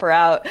trying to help her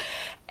out.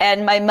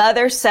 And my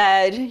mother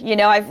said,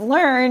 I've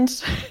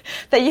learned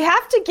that you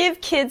have to give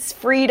kids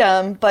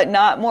freedom, but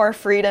not more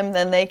freedom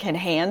than they can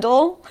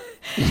handle.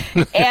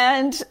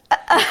 And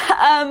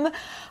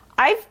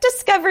I've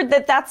discovered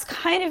that that's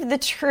kind of the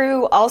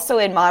true also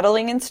in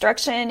modeling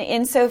instruction,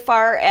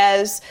 insofar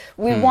as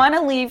we want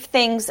to leave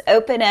things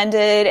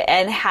open-ended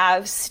and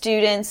have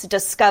students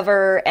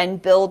discover and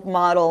build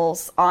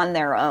models on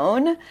their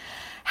own.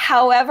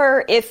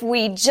 However, if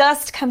we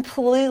just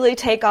completely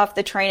take off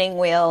the training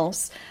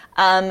wheels,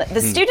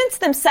 the students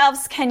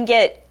themselves can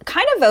get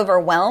kind of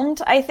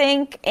overwhelmed, I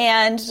think,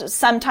 and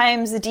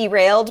sometimes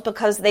derailed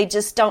because they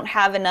just don't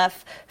have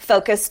enough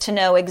focus to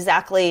know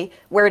exactly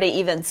where to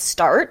even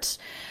start.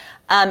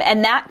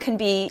 And that can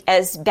be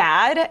as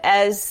bad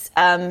as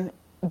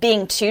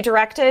being too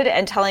directed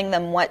and telling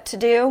them what to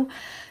do.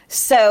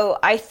 So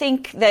I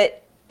think that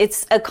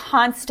it's a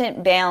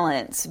constant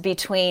balance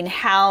between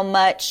how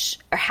much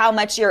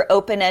you're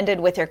open-ended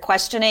with your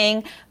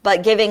questioning,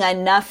 but giving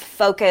enough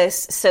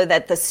focus so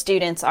that the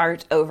students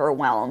aren't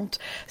overwhelmed.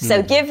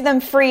 So give them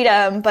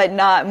freedom, but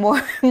not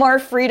more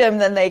freedom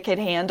than they could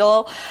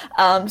handle,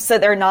 so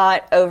they're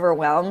not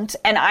overwhelmed.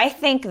 And I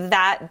think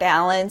that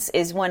balance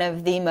is one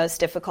of the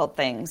most difficult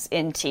things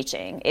in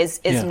teaching,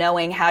 is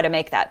knowing how to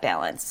make that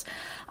balance.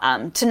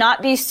 To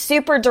not be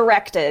super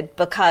directed,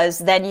 because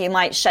then you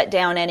might shut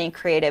down any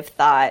creative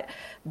thought,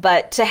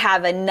 but to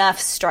have enough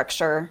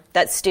structure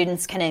that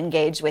students can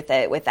engage with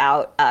it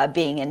without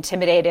being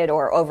intimidated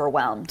or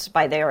overwhelmed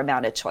by their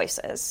amount of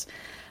choices.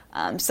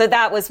 So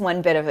that was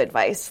one bit of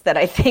advice that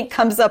I think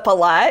comes up a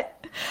lot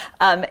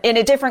in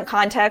a different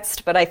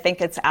context, but I think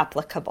it's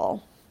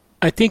applicable.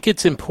 I think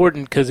it's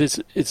important because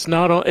it's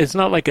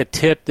not like a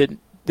tip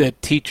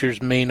that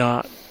teachers may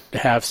not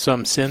have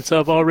some sense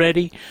of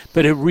already,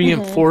 but it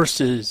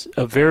reinforces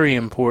a very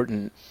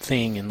important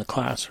thing in the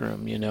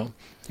classroom. Do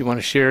you want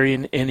to share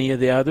any of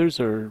the others,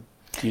 or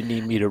do you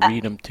need me to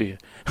read them to you?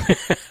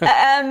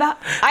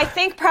 I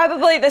think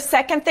probably the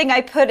second thing I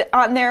put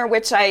on there,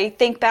 which I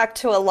think back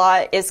to a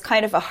lot, is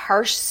kind of a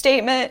harsh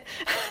statement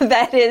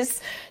that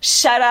is,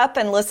 shut up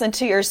and listen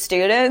to your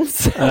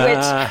students,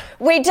 which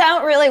we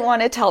don't really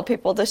want to tell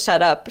people to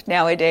shut up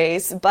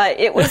nowadays.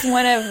 But it was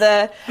one of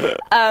the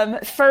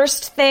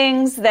first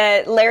things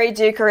that Larry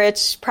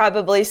Dukerich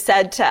probably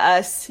said to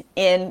us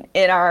in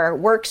our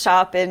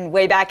workshop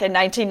way back in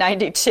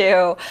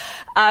 1992.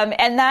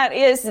 And that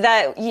is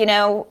that,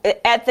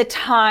 at the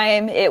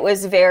time it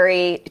was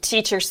very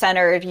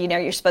teacher-centered.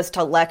 You're supposed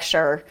to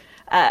lecture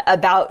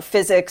about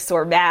physics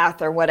or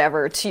math or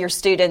whatever to your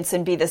students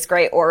and be this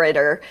great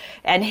orator.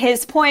 And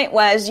his point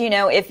was,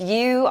 if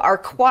you are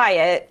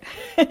quiet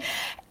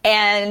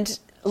and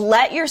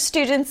let your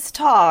students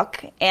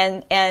talk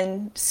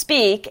and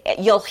speak,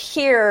 you'll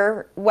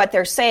hear what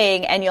they're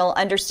saying and you'll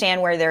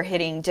understand where they're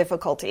hitting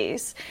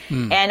difficulties.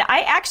 And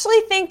I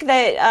actually think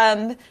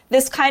that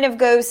this kind of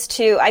goes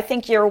to, I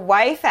think your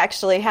wife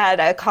actually had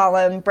a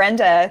column,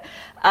 Brenda,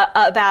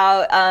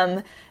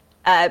 about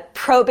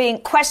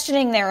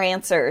questioning their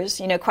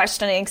answers,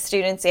 questioning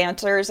students'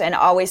 answers and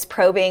always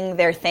probing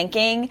their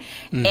thinking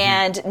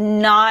and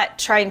not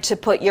trying to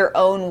put your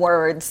own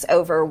words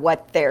over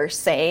what they're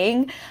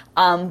saying,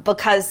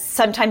 because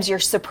sometimes you're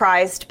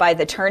surprised by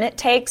the turn it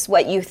takes.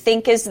 What you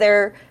think is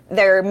their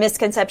their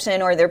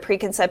misconception or their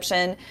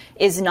preconception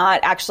is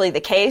not actually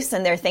the case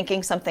and they're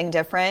thinking something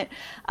different.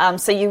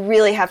 So you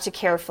really have to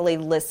carefully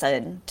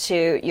listen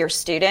to your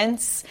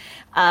students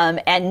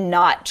and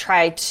not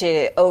try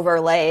to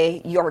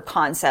overlay your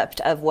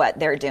concept of what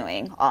they're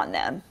doing on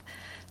them.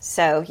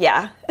 So,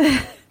 yeah.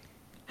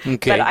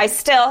 Okay. But I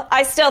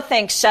still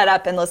think shut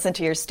up and listen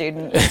to your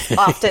student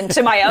often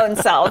to my own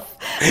self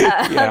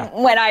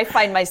when I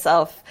find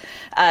myself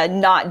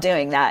not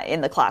doing that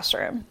in the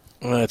classroom.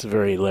 Well, that's a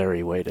very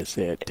Larry way to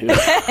say it, too.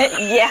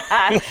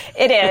 Yeah,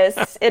 it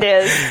is. It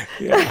is.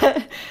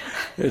 Yeah.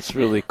 It's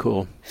really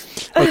cool.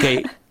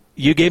 Okay,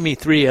 you gave me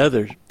 3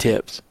 other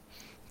tips.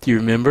 Do you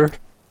remember?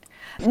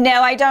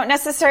 No, I don't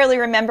necessarily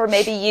remember.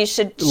 Maybe you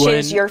should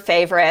choose your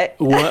favorite.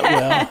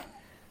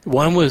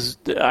 One was,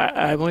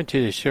 I want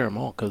you to share them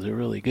all because they're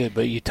really good,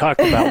 but you talked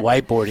about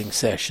whiteboarding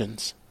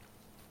sessions.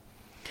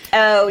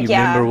 Oh, you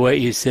remember what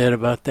you said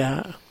about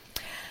that?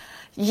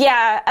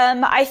 Yeah,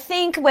 I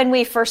think when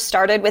we first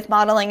started with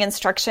modeling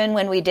instruction,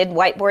 when we did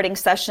whiteboarding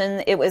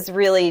session, it was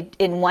really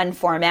in one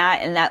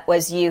format, and that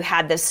was you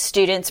had the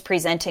students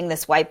presenting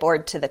this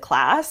whiteboard to the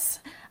class.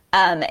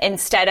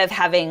 Instead of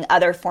having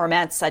other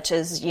formats such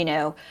as,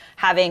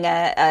 having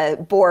a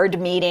board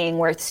meeting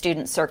where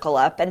students circle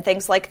up and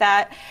things like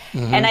that.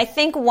 Mm-hmm. And I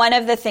think one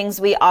of the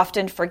things we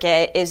often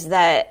forget is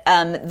that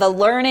the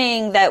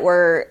learning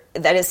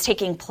that is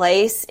taking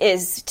place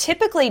is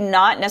typically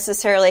not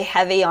necessarily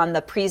heavy on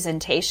the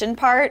presentation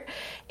part.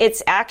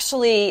 It's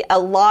actually, a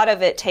lot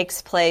of it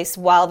takes place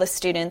while the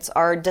students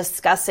are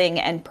discussing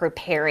and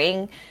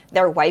preparing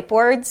their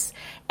whiteboards.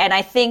 And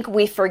I think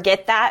we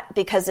forget that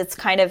because it's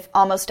kind of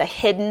almost a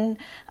hidden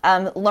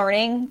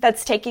learning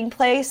that's taking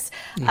place.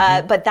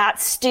 Mm-hmm. But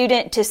that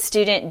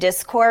student-to-student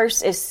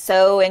discourse is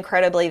so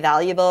incredibly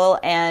valuable.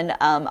 And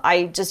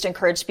I just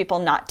encourage people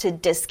not to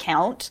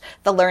discount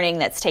the learning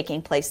that's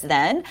taking place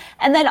then.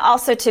 And then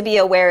also to be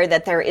aware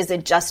that there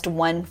isn't just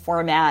one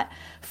format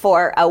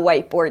for a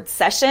whiteboard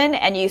session,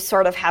 and you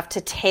sort of have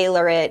to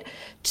tailor it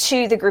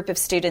to the group of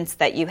students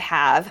that you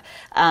have.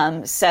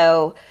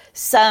 So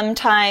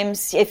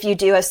sometimes if you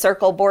do a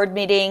circle board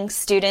meeting,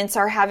 students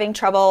are having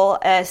trouble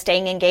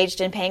staying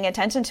engaged and paying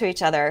attention to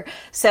each other.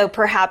 So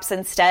perhaps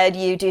instead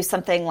you do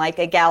something like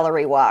a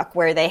gallery walk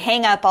where they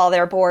hang up all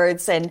their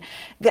boards and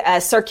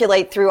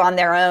circulate through on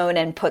their own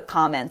and put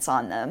comments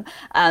on them.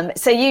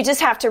 So you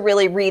just have to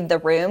really read the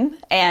room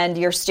and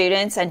your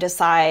students and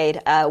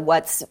decide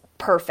what's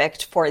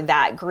perfect for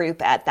that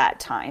group at that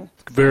time.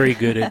 Very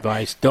good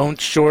advice.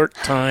 Don't short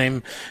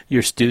time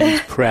your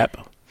students' prep.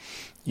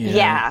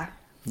 Yeah,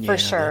 for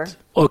sure.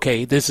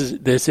 Okay, this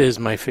is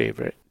my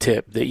favorite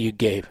tip that you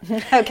gave.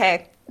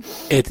 Okay.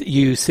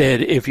 You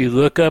said if you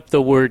look up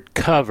the word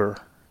cover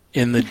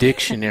in the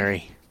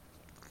dictionary,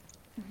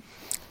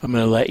 I'm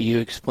going to let you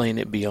explain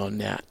it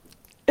beyond that.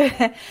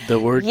 The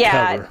word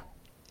cover.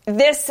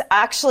 This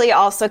actually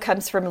also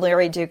comes from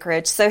Larry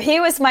Dukerich. So he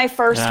was my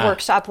first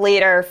workshop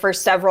leader for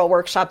several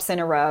workshops in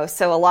a row.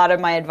 So a lot of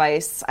my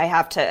advice I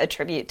have to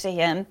attribute to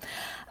him.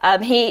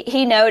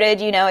 He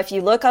noted, if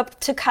you look up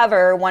to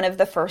cover, one of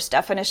the first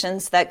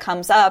definitions that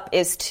comes up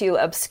is to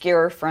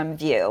obscure from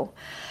view.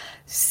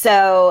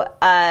 So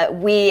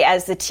we,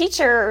 as the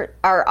teacher,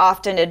 are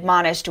often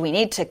admonished we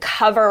need to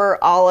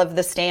cover all of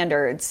the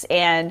standards.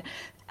 And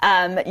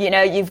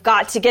you've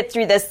got to get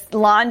through this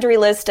laundry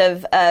list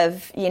of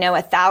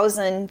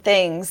 1,000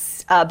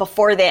 things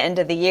before the end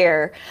of the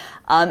year.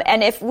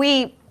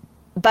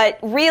 But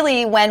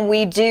really, when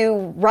we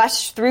do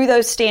rush through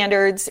those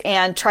standards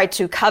and try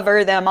to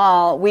cover them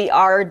all, we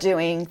are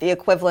doing the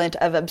equivalent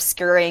of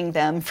obscuring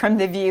them from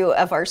the view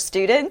of our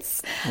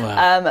students.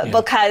 Wow.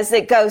 Because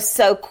it goes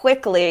so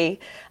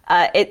quickly.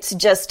 It's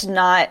just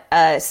not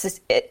a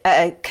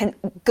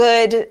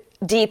good,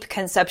 deep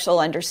conceptual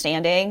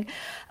understanding.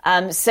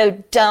 So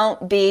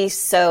don't be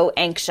so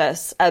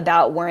anxious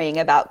about worrying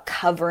about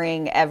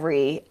covering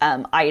every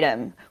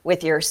item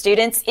with your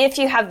students if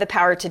you have the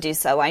power to do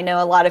so. I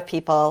know a lot of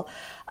people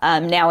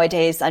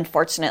nowadays,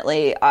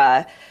 unfortunately,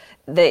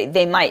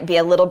 they might be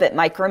a little bit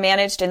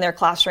micromanaged in their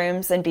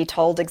classrooms and be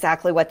told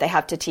exactly what they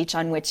have to teach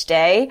on which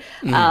day.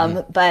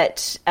 Mm-hmm.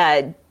 But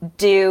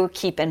do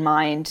keep in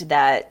mind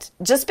that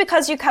just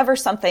because you cover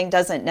something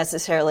doesn't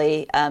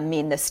necessarily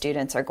mean the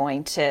students are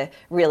going to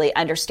really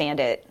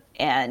understand it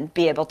and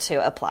be able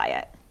to apply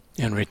it.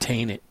 And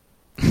retain it.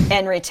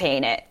 And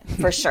retain it,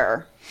 for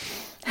sure.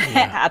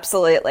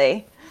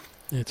 Absolutely.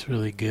 That's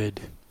really good.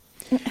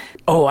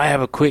 Oh, I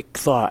have a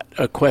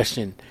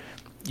question.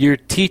 You're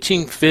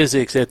teaching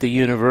physics at the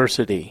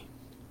university.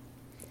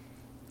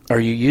 Are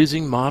you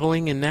using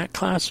modeling in that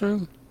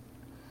classroom?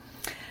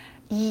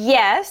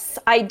 Yes,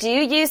 I do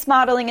use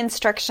modeling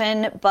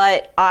instruction,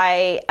 but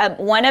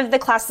one of the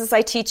classes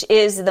I teach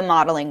is the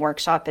modeling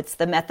workshop. It's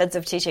the methods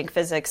of teaching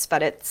physics,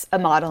 but it's a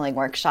modeling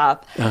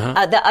workshop.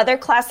 Uh-huh. The other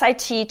class I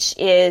teach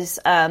is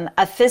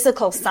a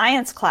physical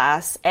science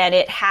class, and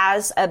it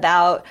has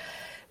about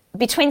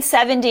between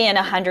 70 and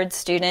 100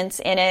 students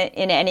in it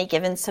in any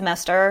given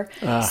semester.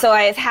 So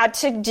I've had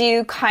to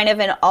do kind of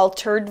an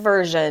altered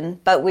version,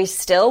 but we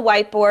still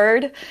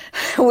whiteboard.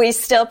 We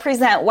still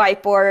present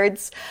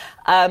whiteboards.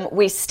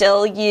 We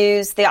still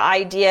use the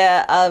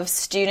idea of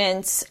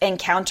students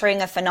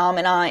encountering a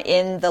phenomena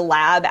in the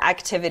lab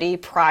activity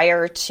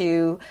prior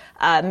to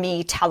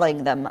me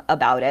telling them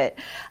about it.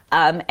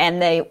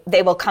 And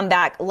they will come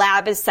back.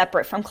 Lab is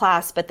separate from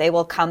class, but they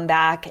will come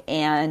back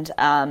and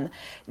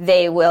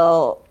they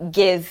will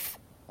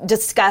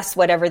discuss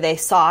whatever they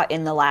saw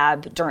in the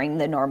lab during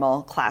the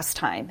normal class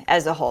time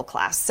as a whole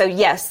class. So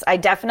yes, I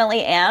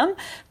definitely am,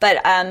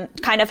 but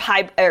kind of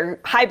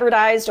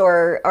hybridized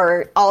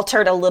or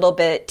altered a little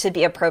bit to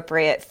be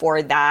appropriate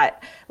for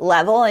that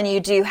level, and you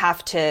do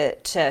have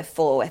to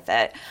fool with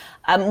it.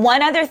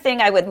 One other thing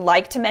I would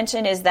like to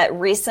mention is that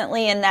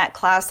recently in that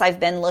class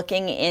I've been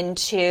looking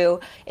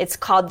into, it's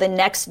called the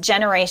Next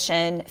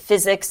Generation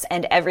Physics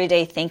and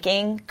Everyday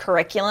Thinking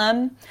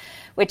curriculum,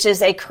 which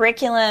is a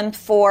curriculum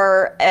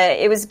for,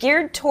 it was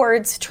geared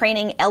towards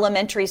training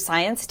elementary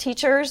science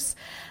teachers.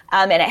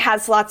 And it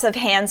has lots of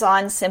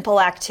hands-on simple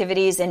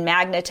activities in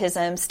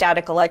magnetism,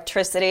 static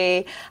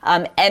electricity,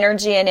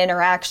 energy and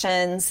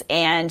interactions,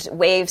 and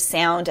wave,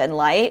 sound, and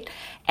light.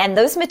 And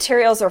those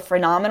materials are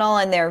phenomenal,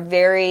 and they're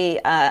very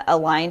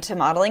aligned to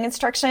modeling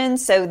instruction.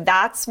 So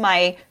that's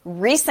my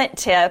recent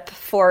tip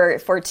for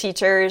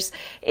teachers,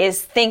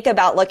 is think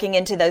about looking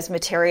into those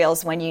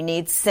materials when you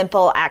need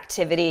simple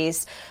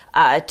activities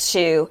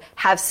to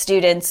have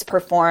students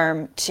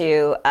perform,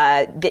 to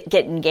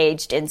get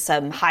engaged in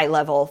some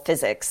high-level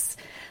physics.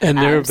 And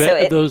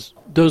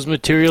those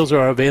materials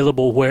are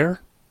available where?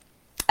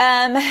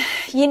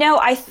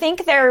 I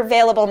think they're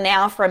available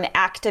now from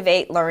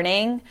Activate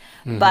Learning,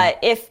 but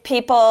if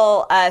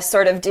people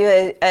sort of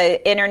do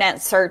a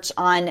internet search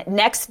on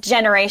Next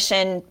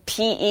Generation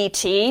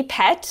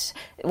PET,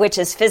 which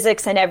is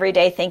Physics and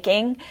Everyday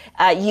Thinking,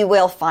 you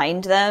will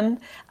find them.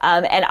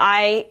 And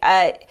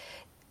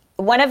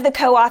one of the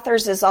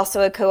co-authors is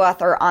also a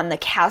co-author on the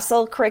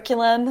CASTLE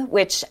curriculum,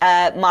 which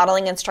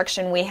modeling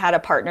instruction, we had a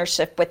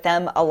partnership with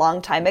them a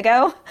long time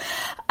ago.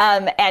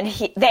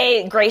 And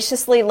they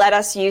graciously let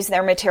us use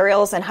their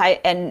materials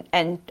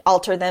and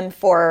alter them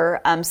for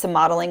some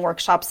modeling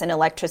workshops in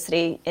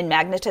electricity and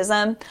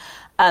magnetism.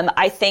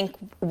 I think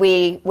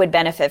we would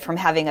benefit from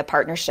having a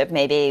partnership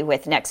maybe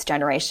with Next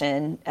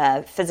Generation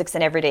Physics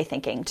and Everyday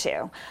Thinking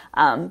too.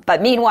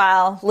 But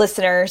meanwhile,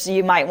 listeners,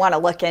 you might want to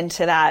look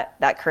into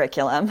that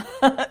curriculum.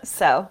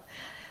 So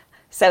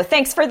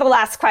thanks for the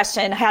last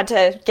question. I had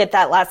to get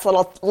that last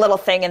little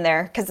thing in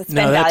there because it's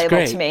been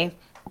valuable to me.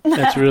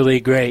 That's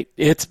really great.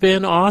 It's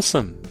been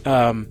awesome.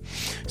 But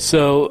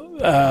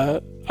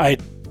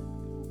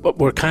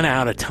we're kind of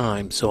out of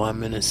time, so I'm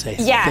going to say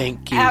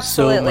thank you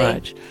so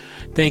much.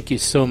 Thank you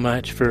so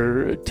much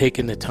for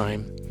taking the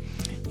time.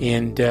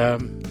 And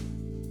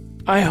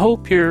I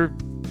hope your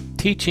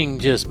teaching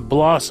just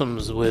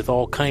blossoms with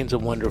all kinds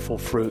of wonderful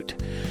fruit.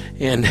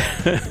 And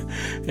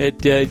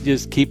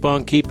just keep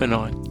on keeping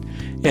on.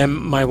 And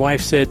my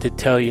wife said to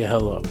tell you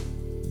hello.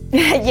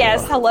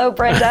 Yes, hello,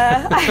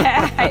 Brenda.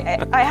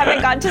 I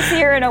haven't gone to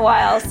see her in a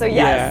while, so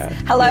yes,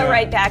 hello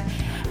right back.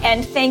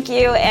 And thank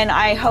you, and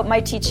I hope my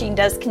teaching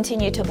does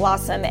continue to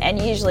blossom,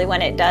 and usually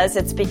when it does,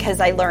 it's because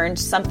I learned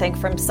something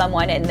from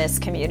someone in this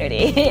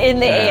community, in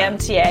the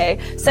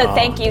AMTA. So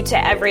thank you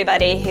to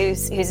everybody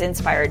who's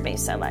inspired me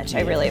so much.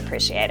 I really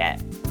appreciate it.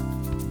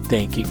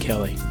 Thank you,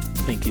 Kelli.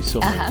 Thank you so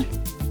much.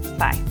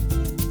 Bye.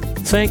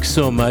 Thanks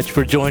so much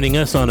for joining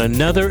us on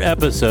another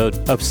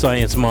episode of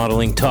Science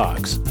Modeling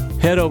Talks.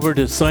 Head over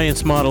to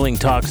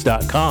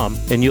sciencemodelingtalks.com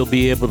and you'll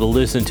be able to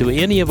listen to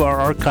any of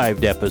our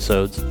archived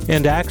episodes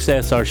and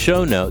access our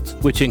show notes,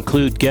 which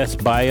include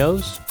guest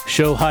bios,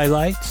 show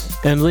highlights,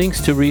 and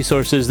links to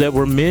resources that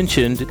were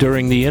mentioned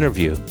during the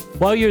interview.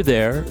 While you're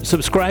there,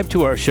 subscribe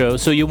to our show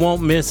so you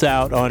won't miss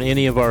out on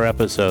any of our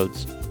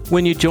episodes.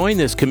 When you join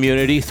this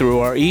community through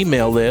our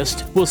email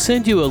list, we'll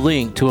send you a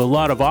link to a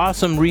lot of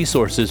awesome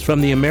resources from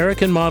the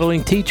American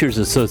Modeling Teachers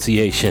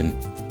Association.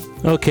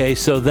 Okay,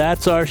 so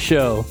that's our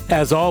show.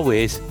 As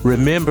always,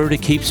 remember to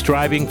keep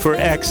striving for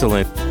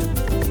excellence.